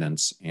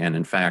self-transcendence. And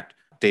in fact,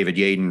 David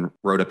Yaden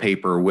wrote a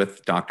paper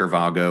with Dr.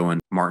 Vago and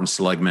Martin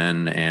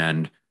Seligman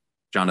and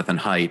Jonathan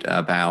Haidt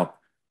about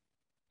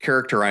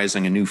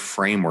characterizing a new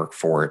framework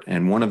for it.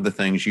 And one of the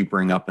things you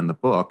bring up in the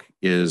book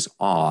is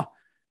awe,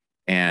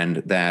 and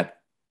that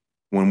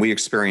when we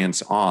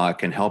experience awe, it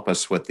can help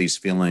us with these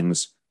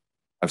feelings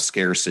of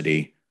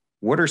scarcity.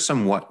 What are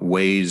some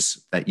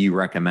ways that you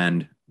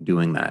recommend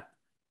doing that?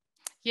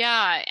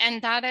 Yeah, and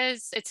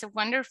it's a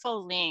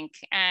wonderful link.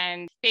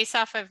 And based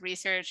off of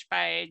research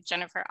by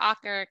Jennifer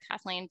Acker,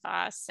 Kathleen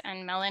Voss,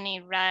 and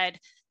Melanie Redd,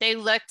 they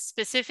looked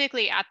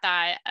specifically at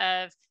that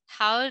of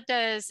how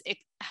does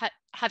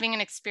having an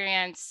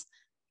experience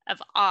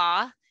of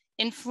awe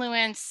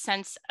influence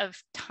sense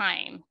of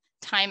time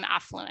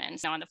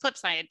affluence. Now on the flip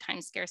side,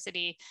 time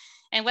scarcity.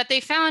 And what they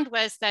found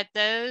was that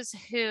those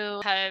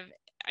who have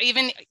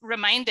even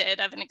reminded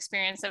of an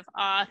experience of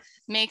awe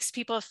makes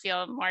people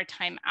feel more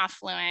time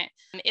affluent.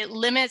 It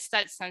limits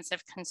that sense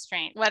of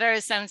constraint. What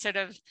are some sort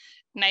of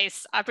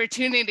nice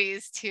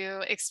opportunities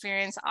to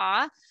experience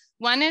awe?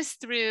 One is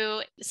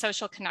through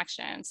social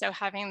connection. So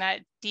having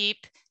that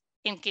deep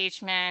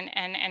engagement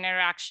and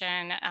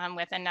interaction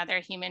with another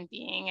human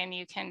being. And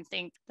you can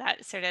think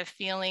that sort of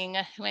feeling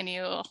when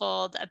you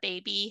hold a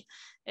baby,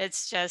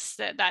 it's just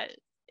that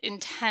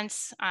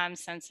intense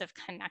sense of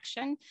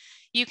connection.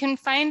 You can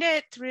find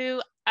it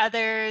through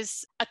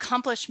others'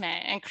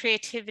 accomplishment and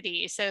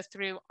creativity. So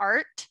through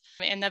art.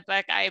 In the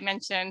book, I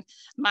mentioned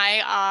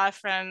my awe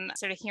from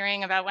sort of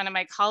hearing about one of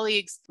my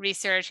colleagues'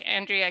 research,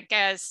 Andrea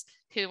Ghez,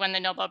 who won the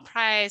Nobel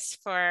Prize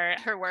for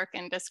her work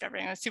in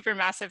discovering a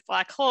supermassive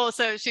black hole.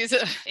 So she's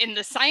in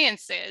the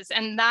sciences.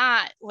 And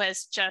that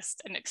was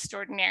just an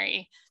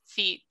extraordinary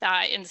feat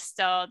that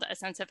instilled a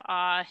sense of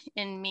awe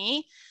in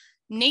me.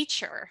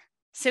 Nature.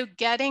 So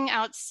getting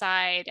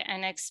outside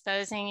and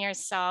exposing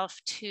yourself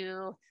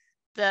to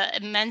the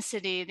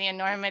immensity, the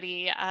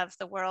enormity of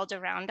the world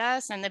around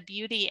us and the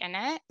beauty in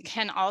it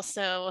can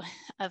also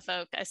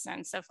evoke a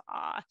sense of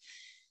awe.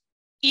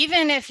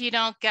 Even if you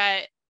don't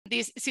get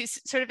these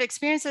sort of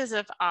experiences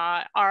of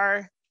awe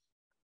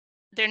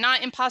they're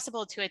not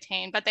impossible to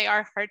attain, but they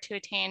are hard to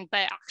attain.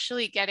 But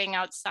actually getting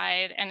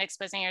outside and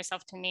exposing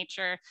yourself to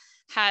nature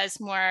has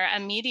more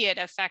immediate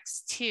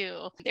effects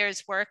too.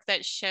 There's work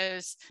that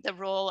shows the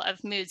role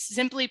of moods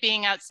simply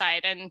being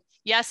outside. And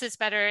yes, it's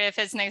better if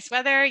it's nice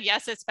weather.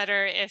 Yes, it's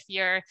better if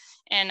you're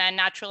in a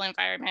natural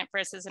environment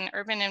versus an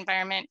urban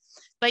environment.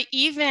 But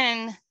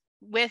even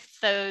with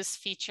those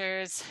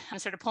features, I'm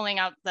sort of pulling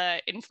out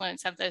the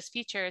influence of those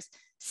features,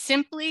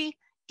 simply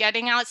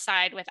getting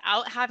outside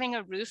without having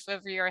a roof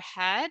over your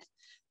head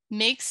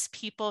makes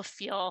people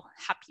feel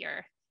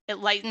happier. It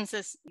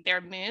lightens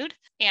their mood.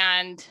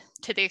 And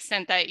to the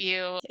extent that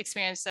you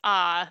experience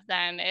awe,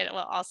 then it will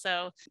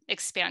also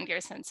expand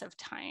your sense of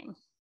time.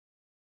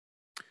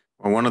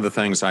 Well, one of the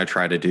things I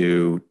try to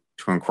do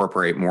to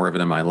incorporate more of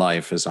it in my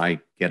life is I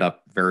get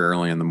up very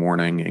early in the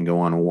morning and go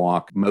on a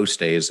walk most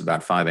days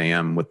about 5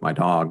 a.m. with my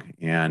dog.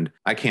 And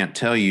I can't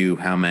tell you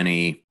how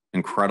many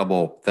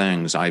incredible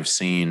things I've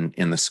seen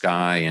in the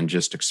sky and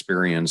just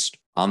experienced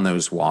on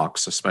those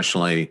walks,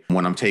 especially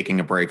when I'm taking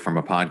a break from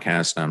a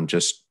podcast. I'm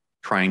just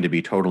trying to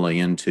be totally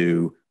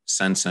into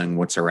sensing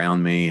what's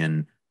around me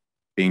and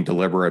being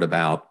deliberate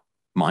about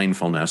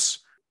mindfulness.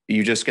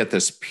 You just get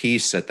this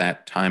peace at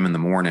that time in the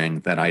morning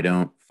that I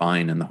don't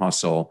find in the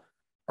hustle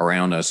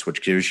around us,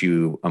 which gives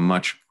you a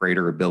much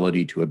greater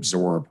ability to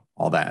absorb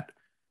all that.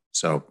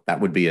 So that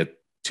would be a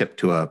tip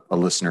to a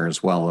listener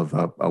as well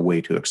of a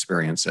way to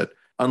experience it.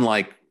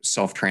 Unlike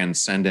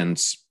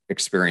self-transcendence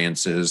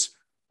experiences,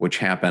 which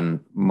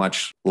happen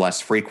much less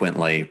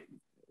frequently,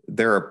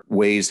 there are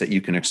ways that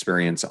you can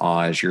experience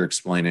awe, as you're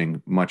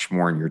explaining, much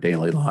more in your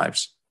daily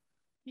lives.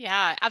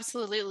 Yeah,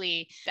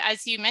 absolutely.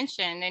 As you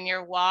mentioned in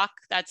your walk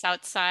that's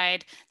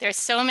outside, there's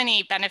so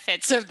many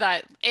benefits of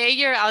that.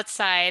 You're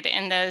outside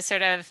in the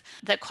sort of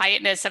the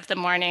quietness of the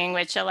morning,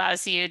 which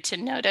allows you to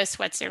notice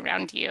what's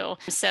around you.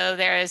 So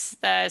there's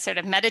the sort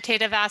of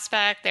meditative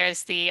aspect,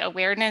 there's the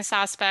awareness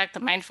aspect, the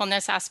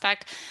mindfulness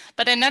aspect.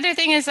 But another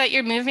thing is that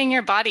you're moving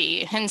your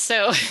body. And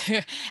so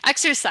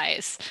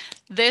exercise.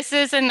 This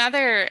is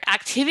another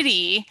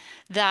activity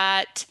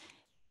that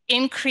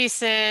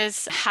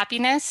increases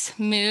happiness,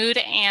 mood,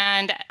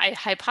 and I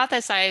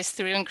hypothesize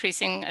through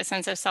increasing a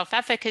sense of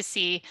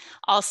self-efficacy,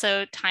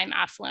 also time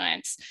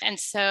affluence. And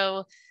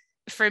so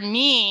for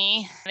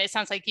me, it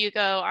sounds like you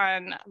go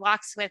on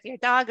walks with your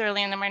dog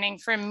early in the morning.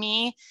 For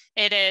me,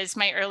 it is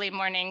my early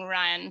morning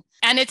run.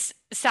 And it's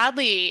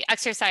sadly,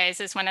 exercise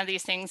is one of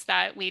these things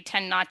that we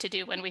tend not to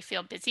do when we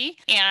feel busy.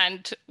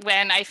 And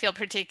when I feel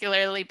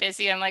particularly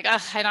busy, I'm like,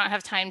 oh, I don't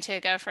have time to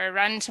go for a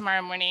run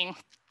tomorrow morning.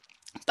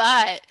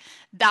 But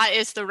that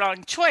is the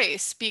wrong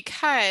choice,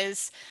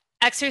 because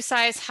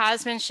exercise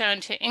has been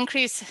shown to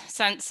increase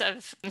sense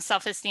of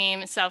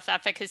self-esteem,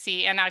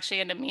 self-efficacy, and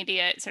actually an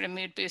immediate sort of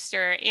mood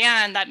booster.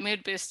 And that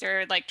mood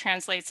booster like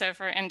translates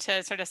over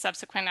into sort of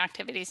subsequent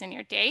activities in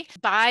your day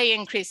by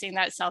increasing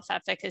that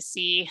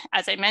self-efficacy.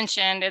 As I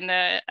mentioned, in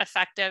the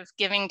effect of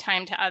giving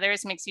time to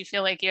others makes you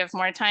feel like you have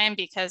more time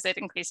because it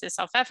increases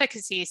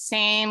self-efficacy.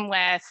 Same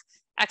with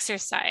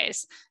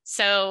exercise.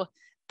 So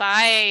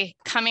by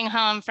coming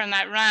home from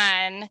that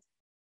run,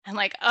 I'm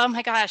like, oh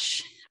my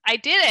gosh, I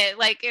did it.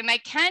 Like, and I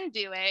can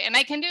do it, and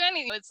I can do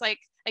anything. It's like,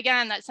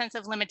 again, that sense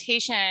of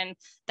limitation,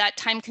 that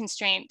time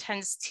constraint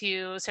tends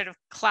to sort of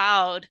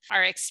cloud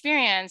our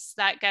experience,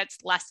 that gets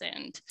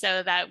lessened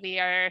so that we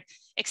are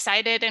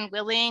excited and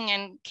willing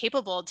and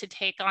capable to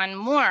take on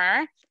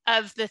more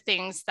of the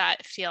things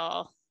that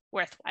feel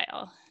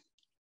worthwhile.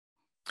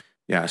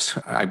 Yes,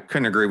 I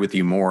couldn't agree with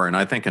you more. And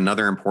I think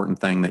another important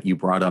thing that you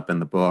brought up in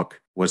the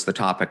book was the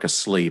topic of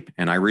sleep.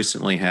 And I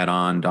recently had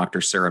on Dr.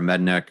 Sarah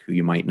Mednick, who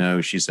you might know.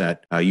 She's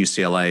at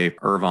UCLA,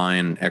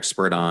 Irvine,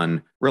 expert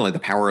on really the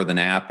power of the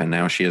nap. And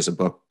now she has a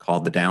book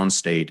called The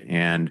Downstate.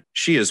 And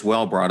she as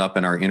well brought up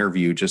in our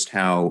interview just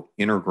how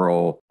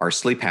integral our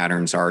sleep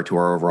patterns are to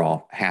our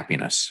overall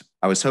happiness.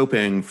 I was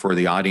hoping for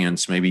the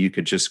audience, maybe you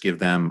could just give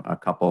them a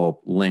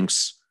couple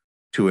links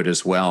to it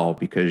as well,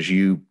 because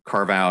you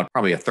carve out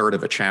probably a third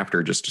of a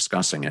chapter just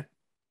discussing it.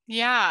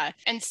 Yeah.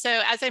 And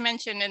so, as I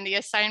mentioned in the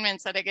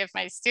assignments that I give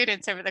my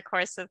students over the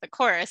course of the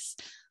course,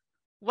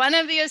 one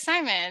of the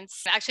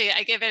assignments, actually,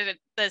 I give it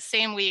the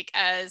same week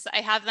as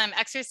I have them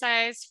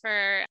exercise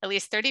for at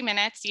least 30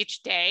 minutes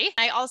each day.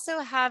 I also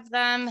have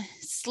them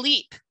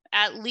sleep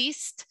at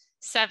least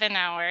 7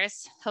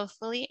 hours,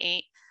 hopefully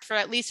 8, for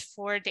at least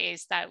 4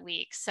 days that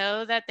week,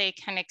 so that they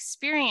can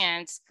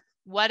experience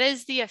what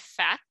is the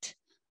effect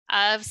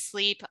of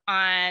sleep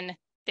on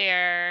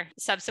their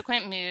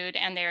subsequent mood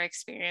and their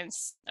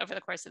experience over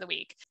the course of the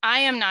week. I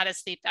am not a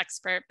sleep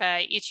expert,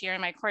 but each year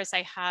in my course,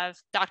 I have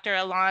Dr.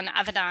 Alan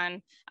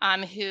Avedon,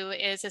 who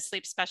is a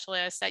sleep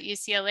specialist at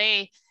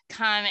UCLA,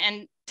 come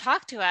and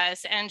talk to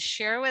us and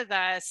share with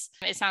us.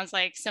 It sounds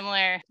like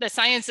similar, the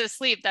science of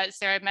sleep that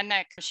Sarah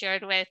Mednick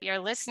shared with your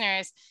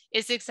listeners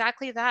is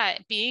exactly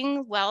that.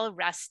 Being well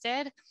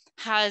rested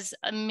has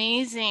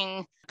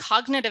amazing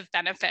cognitive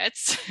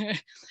benefits,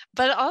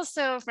 but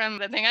also from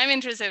the thing I'm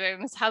interested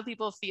in is how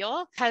people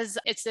feel, because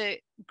it's a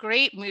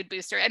great mood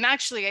booster. And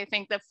actually, I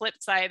think the flip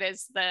side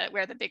is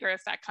where the bigger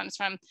effect comes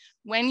from.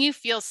 When you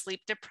feel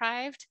sleep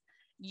deprived,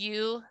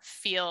 you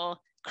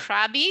feel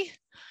crabby,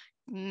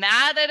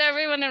 mad at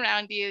everyone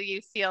around you,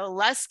 you feel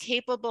less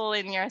capable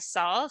in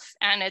yourself,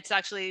 and it's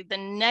actually the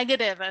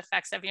negative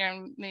effects of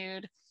your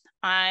mood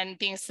on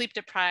being sleep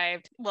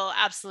deprived will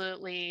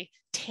absolutely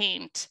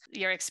taint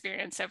your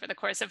experience over the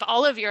course of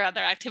all of your other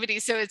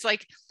activities. So it's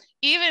like,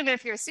 even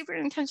if you're super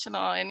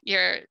intentional and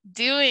you're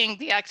doing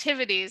the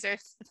activities or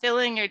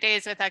filling your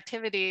days with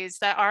activities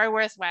that are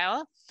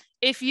worthwhile,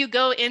 if you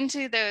go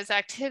into those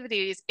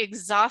activities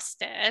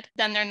exhausted,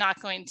 then they're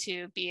not going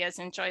to be as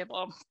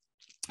enjoyable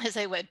as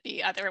they would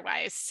be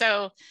otherwise.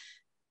 So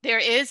there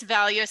is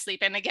value of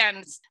sleep. And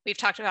again, we've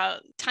talked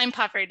about time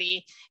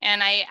poverty,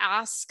 and I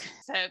ask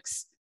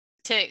folks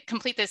to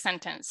complete this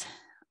sentence: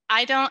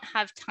 I don't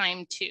have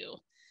time to.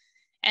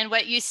 And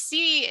what you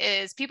see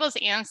is people's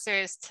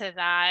answers to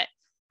that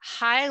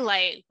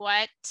highlight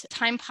what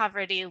time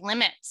poverty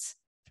limits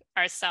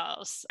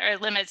ourselves or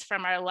limits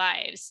from our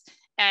lives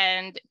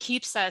and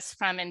keeps us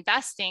from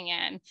investing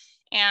in.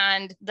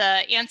 And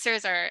the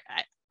answers are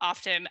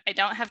often, I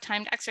don't have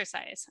time to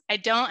exercise. I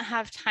don't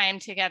have time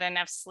to get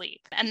enough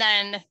sleep. And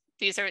then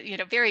these are,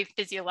 very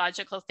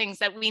physiological things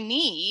that we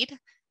need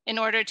in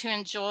order to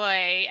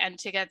enjoy and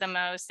to get the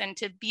most and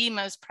to be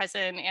most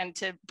present and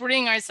to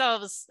bring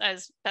ourselves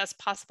as best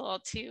possible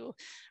to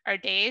our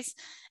days.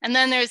 And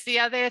then there's the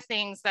other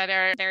things that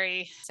are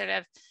very sort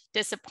of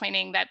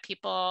disappointing that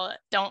people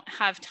don't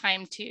have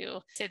time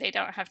to, so they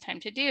don't have time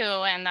to do.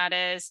 And that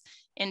is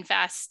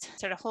invest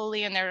sort of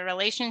wholly in their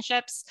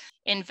relationships,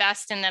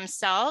 invest in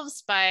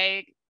themselves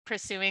by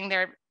pursuing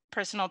their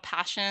personal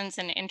passions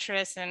and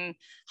interests and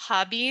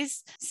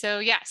hobbies. So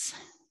yes,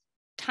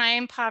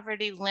 time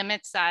poverty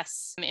limits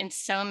us in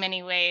so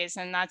many ways.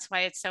 And that's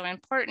why it's so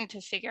important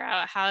to figure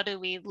out how do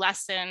we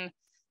lessen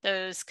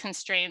those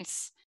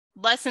constraints,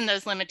 lessen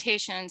those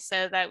limitations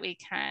so that we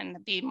can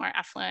be more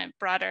affluent,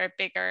 broader,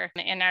 bigger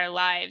in our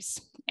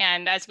lives.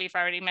 And as we've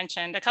already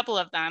mentioned, a couple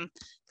of them: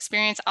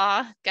 experience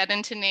awe, get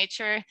into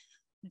nature,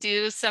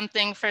 do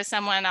something for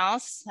someone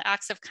else,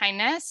 acts of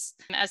kindness,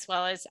 as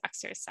well as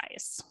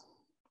exercise.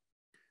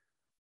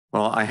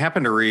 Well, I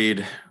happened to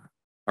read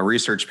a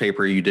research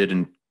paper you did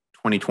in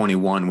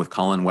 2021 with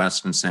Colin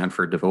West and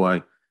Sanford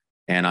Devoy.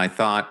 And I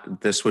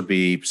thought this would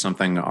be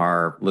something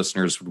our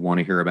listeners would want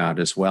to hear about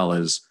as well.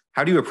 Is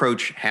how do you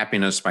approach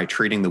happiness by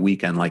treating the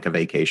weekend like a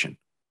vacation?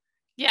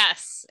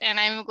 Yes, and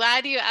I'm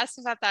glad you asked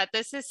about that.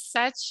 This is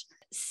such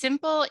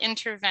simple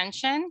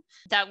intervention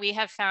that we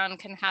have found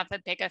can have a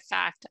big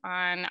effect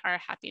on our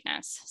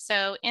happiness.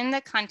 So in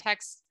the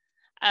context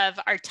of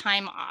our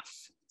time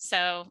off,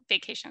 so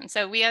vacation.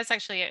 So we as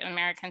actually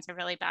Americans are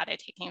really bad at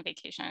taking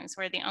vacations.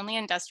 We're the only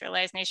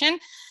industrialized nation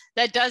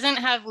that doesn't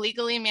have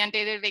legally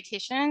mandated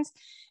vacations.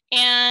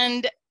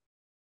 And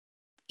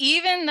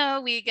even though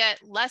we get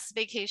less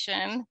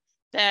vacation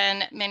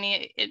than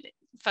many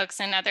folks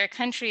in other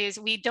countries,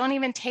 we don't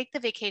even take the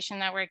vacation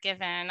that we're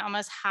given.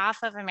 Almost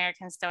half of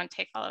Americans don't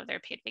take all of their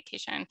paid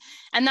vacation.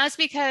 And that's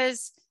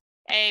because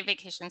A,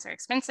 vacations are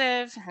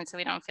expensive, and so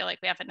we don't feel like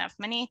we have enough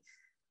money.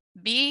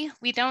 B,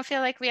 we don't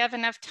feel like we have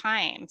enough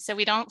time. So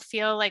we don't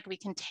feel like we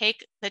can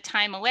take the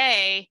time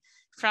away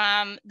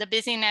from the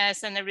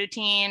busyness and the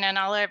routine and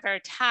all of our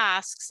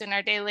tasks in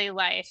our daily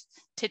life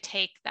to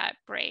take that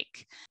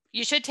break.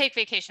 You should take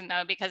vacation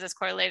though, because it's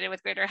correlated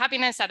with greater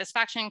happiness,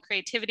 satisfaction,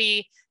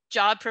 creativity,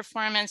 job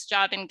performance,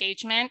 job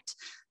engagement.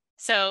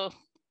 So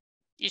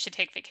you should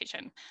take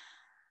vacation.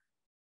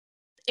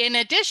 In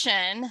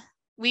addition,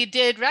 we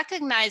did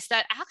recognize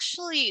that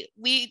actually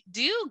we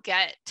do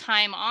get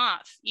time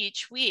off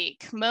each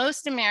week.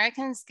 Most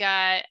Americans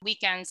get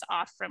weekends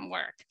off from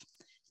work.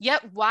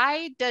 Yet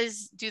why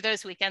do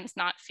those weekends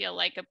not feel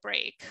like a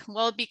break?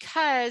 Well,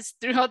 because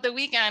throughout the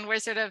weekend, we're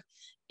sort of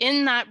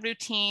in that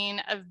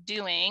routine of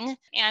doing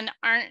and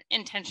aren't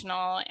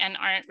intentional and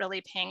aren't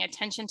really paying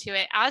attention to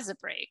it as a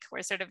break.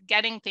 We're sort of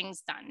getting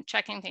things done,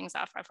 checking things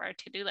off of our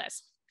to-do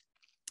list.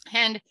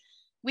 And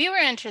we were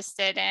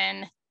interested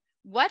in,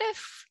 what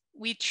if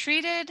we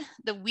treated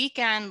the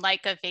weekend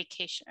like a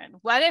vacation?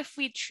 What if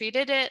we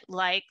treated it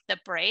like the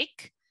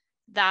break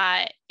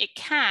that it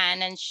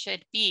can and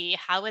should be?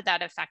 How would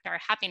that affect our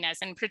happiness?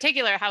 In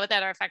particular, how would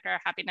that affect our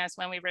happiness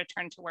when we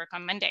return to work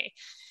on Monday?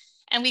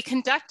 And we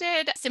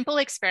conducted a simple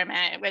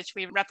experiment, which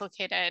we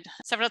replicated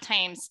several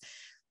times,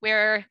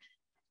 where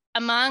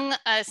among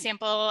a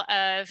sample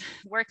of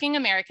working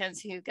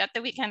Americans who got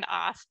the weekend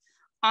off,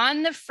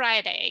 on the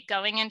Friday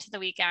going into the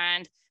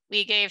weekend,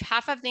 we gave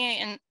half of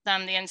them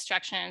the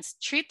instructions,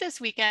 treat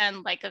this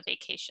weekend like a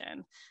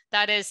vacation.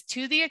 That is,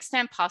 to the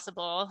extent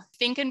possible,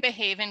 think and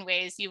behave in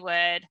ways you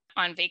would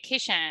on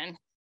vacation.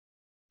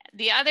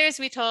 The others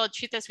we told,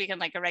 treat this weekend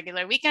like a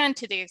regular weekend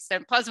to the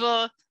extent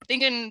possible,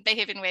 think and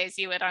behave in ways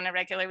you would on a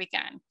regular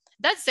weekend.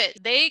 That's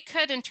it. They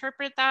could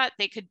interpret that.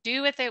 They could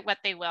do with it what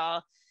they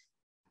will.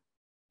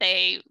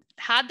 They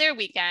had their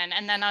weekend.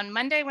 And then on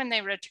Monday, when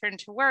they returned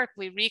to work,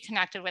 we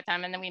reconnected with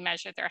them and then we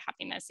measured their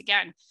happiness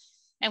again.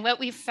 And what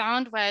we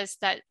found was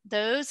that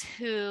those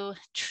who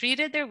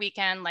treated their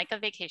weekend like a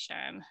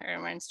vacation, or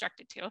were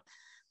instructed to,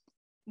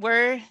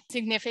 were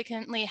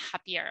significantly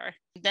happier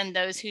than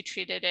those who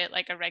treated it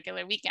like a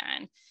regular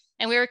weekend.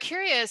 And we were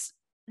curious,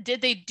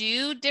 did they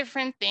do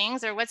different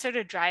things, or what's sort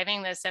of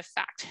driving this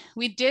effect?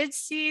 We did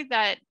see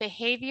that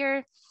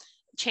behavior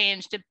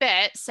changed a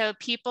bit. So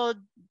people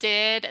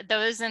did,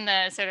 those in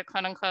the sort of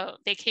quote unquote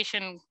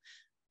vacation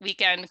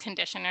weekend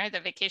conditioner, the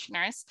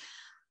vacationers,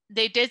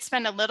 they did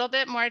spend a little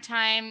bit more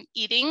time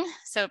eating,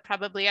 so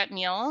probably at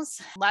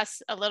meals,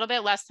 a little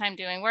bit less time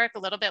doing work, a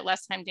little bit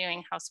less time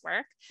doing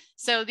housework.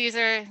 So these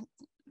are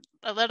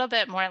a little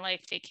bit more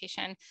like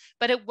vacation,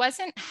 but it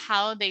wasn't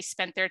how they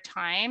spent their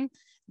time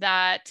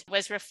that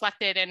was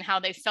reflected in how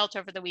they felt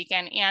over the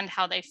weekend and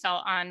how they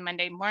felt on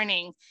Monday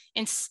morning.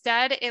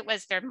 Instead, it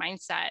was their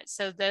mindset.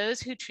 So those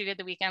who treated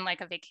the weekend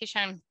like a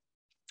vacation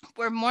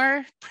were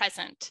more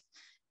present.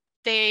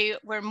 They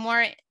were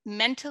more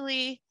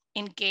mentally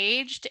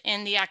engaged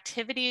in the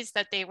activities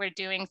that they were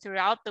doing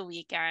throughout the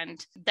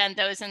weekend than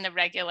those in the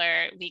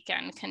regular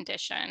weekend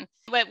condition.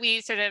 What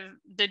we sort of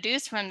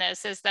deduce from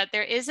this is that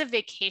there is a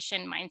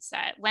vacation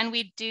mindset. When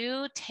we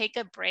do take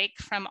a break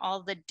from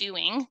all the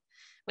doing,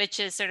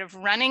 which is sort of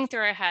running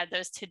through our head,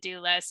 those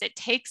to-do lists, it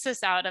takes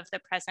us out of the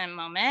present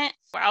moment.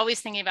 We're always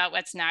thinking about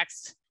what's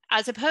next,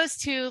 as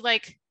opposed to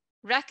like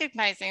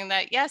recognizing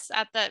that, yes,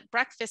 at the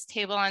breakfast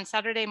table on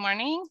Saturday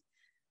morning,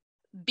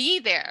 be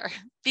there,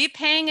 be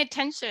paying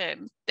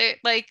attention.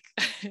 Like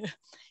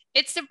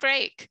it's a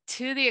break.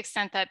 To the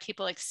extent that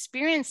people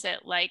experience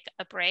it like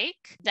a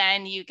break,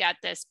 then you get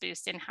this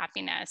boost in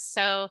happiness.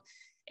 So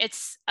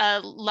it's a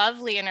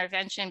lovely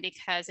intervention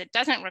because it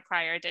doesn't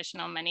require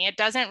additional money. It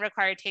doesn't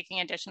require taking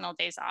additional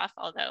days off,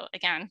 although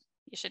again,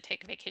 you should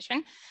take a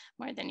vacation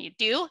more than you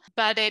do,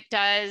 but it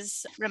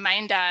does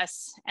remind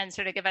us and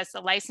sort of give us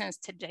the license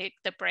to take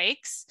the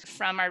breaks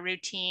from our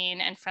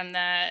routine and from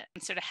the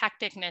sort of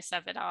hecticness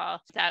of it all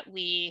that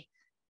we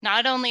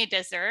not only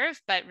deserve,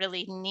 but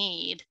really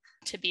need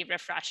to be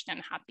refreshed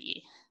and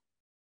happy.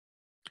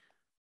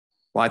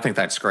 Well, I think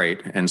that's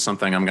great and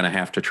something I'm going to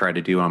have to try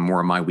to do on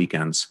more of my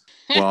weekends.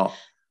 Well,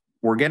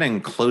 we're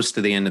getting close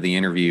to the end of the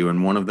interview.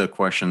 And one of the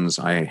questions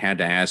I had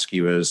to ask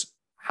you is,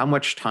 how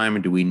much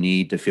time do we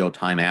need to feel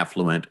time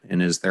affluent?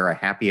 And is there a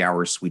happy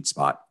hour sweet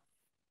spot?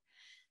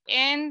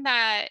 In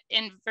that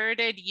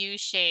inverted U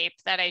shape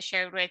that I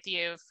shared with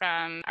you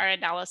from our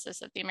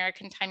analysis of the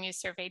American Time Use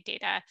Survey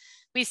data,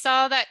 we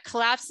saw that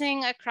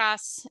collapsing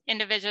across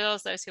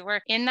individuals, those who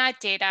work in that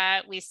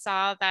data, we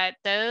saw that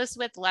those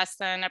with less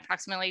than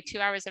approximately 2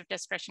 hours of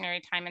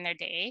discretionary time in their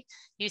day,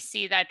 you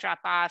see that drop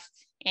off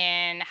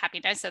in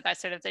happiness. So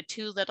that's sort of the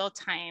too little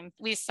time.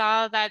 We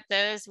saw that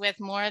those with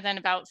more than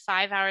about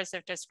 5 hours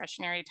of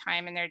discretionary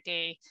time in their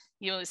day,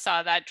 you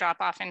saw that drop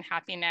off in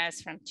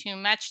happiness from too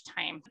much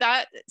time.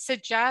 That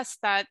suggests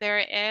that there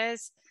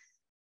is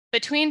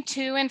between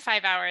 2 and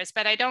 5 hours,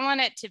 but I don't want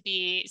it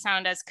to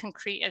sound as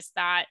concrete as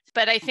that.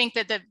 But I think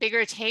that the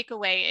bigger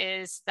takeaway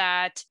is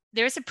that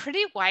there's a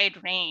pretty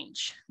wide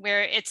range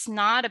where it's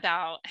not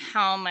about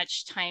how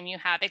much time you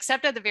have,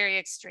 except at the very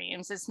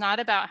extremes. It's not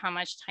about how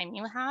much time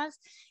you have,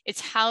 it's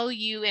how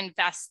you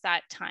invest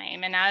that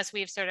time. And as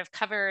we've sort of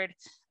covered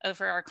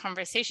over our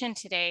conversation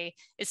today,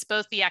 it's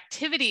both the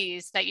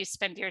activities that you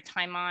spend your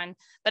time on,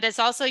 but it's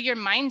also your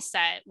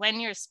mindset when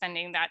you're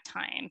spending that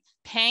time,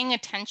 paying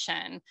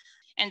attention.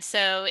 And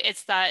so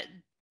it's that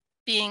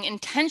being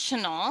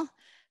intentional,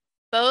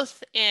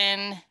 both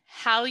in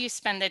how you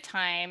spend the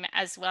time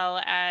as well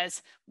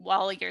as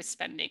while you're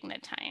spending the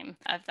time,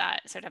 of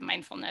that sort of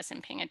mindfulness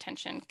and paying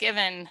attention,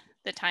 given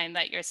the time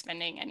that you're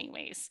spending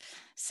anyways.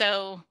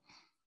 So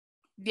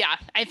yeah,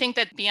 I think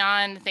that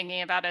beyond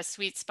thinking about a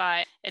sweet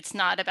spot, it's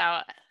not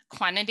about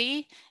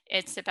quantity,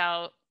 it's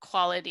about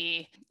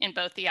quality in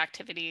both the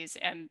activities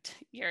and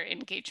your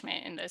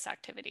engagement in those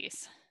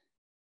activities.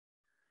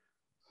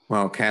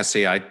 Well,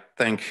 Cassie, I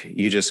think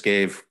you just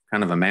gave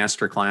kind of a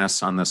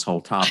masterclass on this whole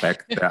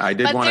topic. I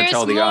did want to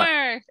tell the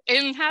audience.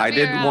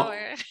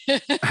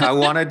 I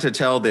wanted to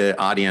tell the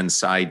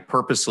audience I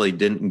purposely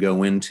didn't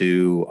go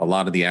into a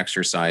lot of the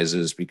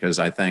exercises because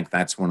I think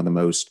that's one of the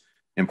most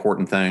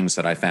important things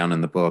that I found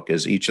in the book.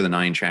 Is each of the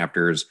 9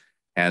 chapters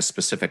has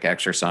specific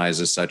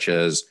exercises such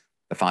as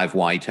the 5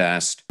 why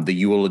test, the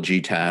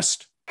eulogy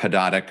test,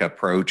 pedagogic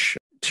approach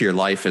to your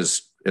life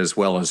as as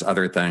well as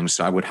other things.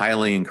 So I would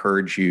highly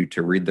encourage you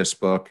to read this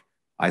book.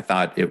 I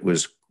thought it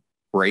was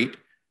great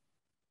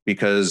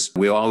because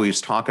we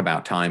always talk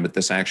about time, but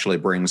this actually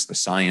brings the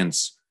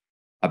science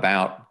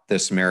about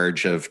this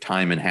marriage of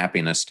time and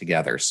happiness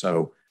together.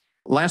 So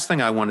last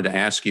thing I wanted to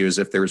ask you is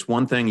if there's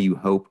one thing you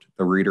hoped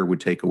the reader would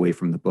take away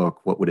from the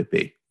book, what would it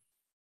be?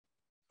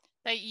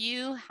 That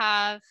you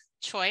have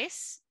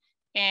choice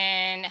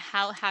in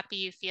how happy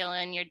you feel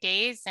in your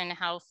days and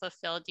how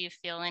fulfilled you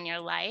feel in your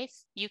life.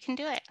 You can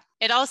do it.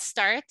 It all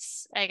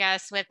starts, I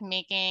guess, with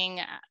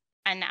making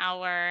an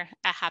hour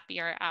a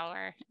happier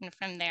hour. And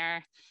from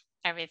there,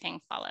 everything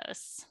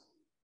follows.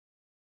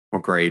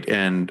 Well, great.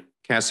 And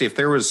Cassie, if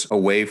there was a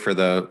way for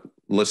the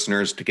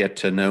listeners to get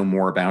to know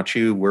more about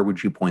you, where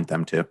would you point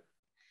them to?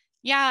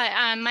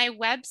 Yeah, my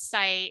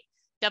website,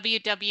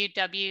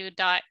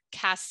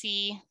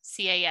 www.cassie,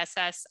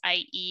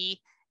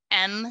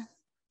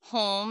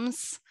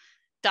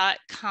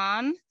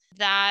 CASSIEMHolmes.com.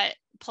 That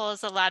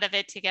pulls a lot of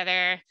it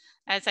together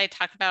as I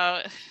talk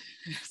about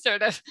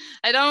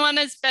I don't want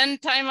to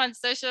spend time on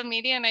social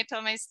media. And I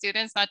tell my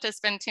students not to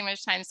spend too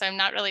much time. So I'm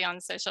not really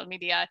on social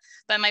media,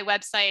 but my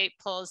website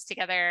pulls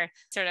together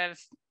sort of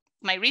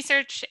my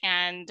research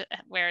and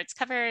where it's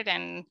covered.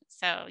 And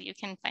so you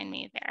can find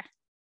me there.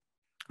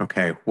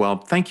 Okay. Well,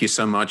 thank you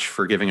so much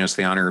for giving us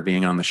the honor of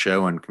being on the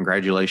show, and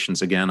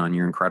congratulations again on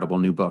your incredible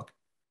new book.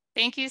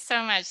 Thank you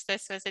so much.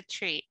 This was a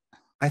treat.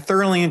 I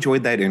thoroughly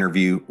enjoyed that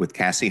interview with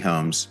Cassie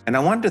Holmes, and I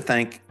wanted to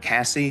thank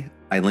Cassie,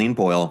 Eileen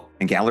Boyle,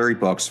 and Gallery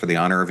Books for the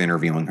honor of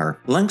interviewing her.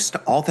 Links to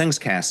all things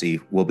Cassie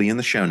will be in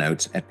the show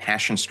notes at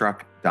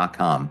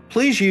passionstruck.com.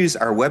 Please use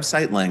our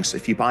website links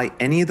if you buy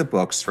any of the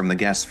books from the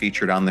guests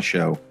featured on the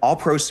show. All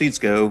proceeds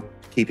go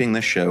keeping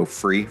this show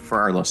free for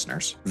our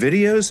listeners.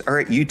 Videos are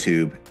at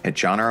YouTube at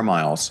John R.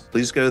 Miles.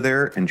 Please go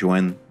there and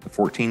join the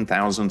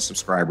 14,000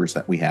 subscribers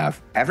that we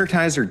have.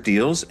 Advertiser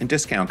deals and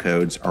discount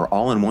codes are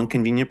all in one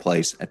convenient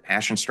place at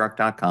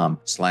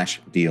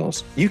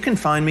passionstruck.com/deals. You can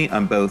find me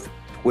on both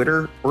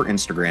Twitter or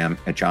Instagram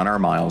at John R.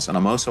 Miles, and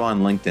I'm also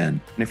on LinkedIn.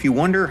 And if you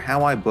wonder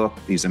how I book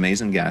these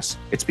amazing guests,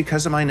 it's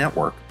because of my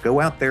network. Go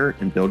out there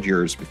and build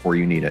yours before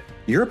you need it.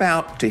 You're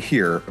about to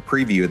hear a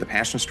preview of the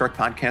Passion Struck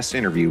podcast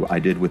interview I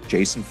did with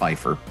Jason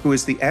Pfeiffer, who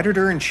is the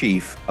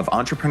editor-in-chief of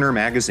Entrepreneur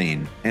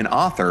Magazine and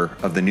author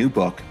of the new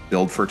book,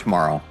 Build for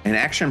Tomorrow, an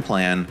action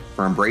plan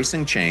for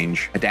embracing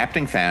change,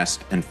 adapting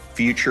fast, and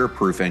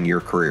future-proofing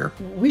your career.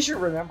 We should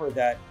remember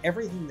that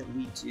everything that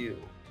we do,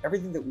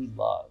 everything that we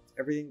love,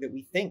 everything that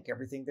we think,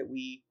 everything that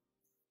we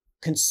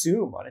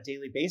consume on a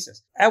daily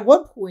basis, at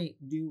one point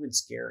new and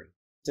scary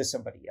to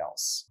somebody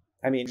else.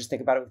 I mean, just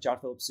think about it with John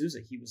Philip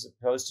Sousa. He was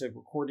opposed to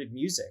recorded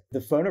music.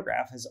 The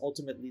phonograph has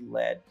ultimately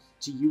led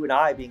to you and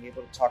I being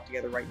able to talk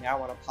together right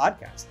now on a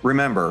podcast.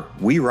 Remember,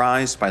 we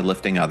rise by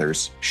lifting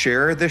others.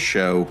 Share this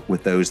show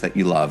with those that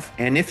you love.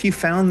 And if you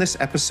found this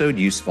episode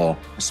useful,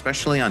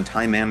 especially on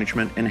time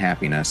management and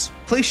happiness,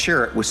 please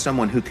share it with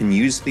someone who can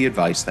use the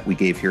advice that we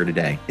gave here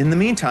today. In the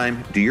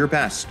meantime, do your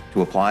best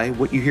to apply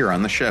what you hear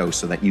on the show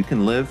so that you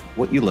can live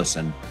what you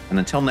listen. And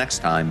until next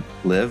time,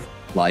 live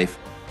life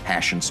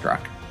passion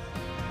struck.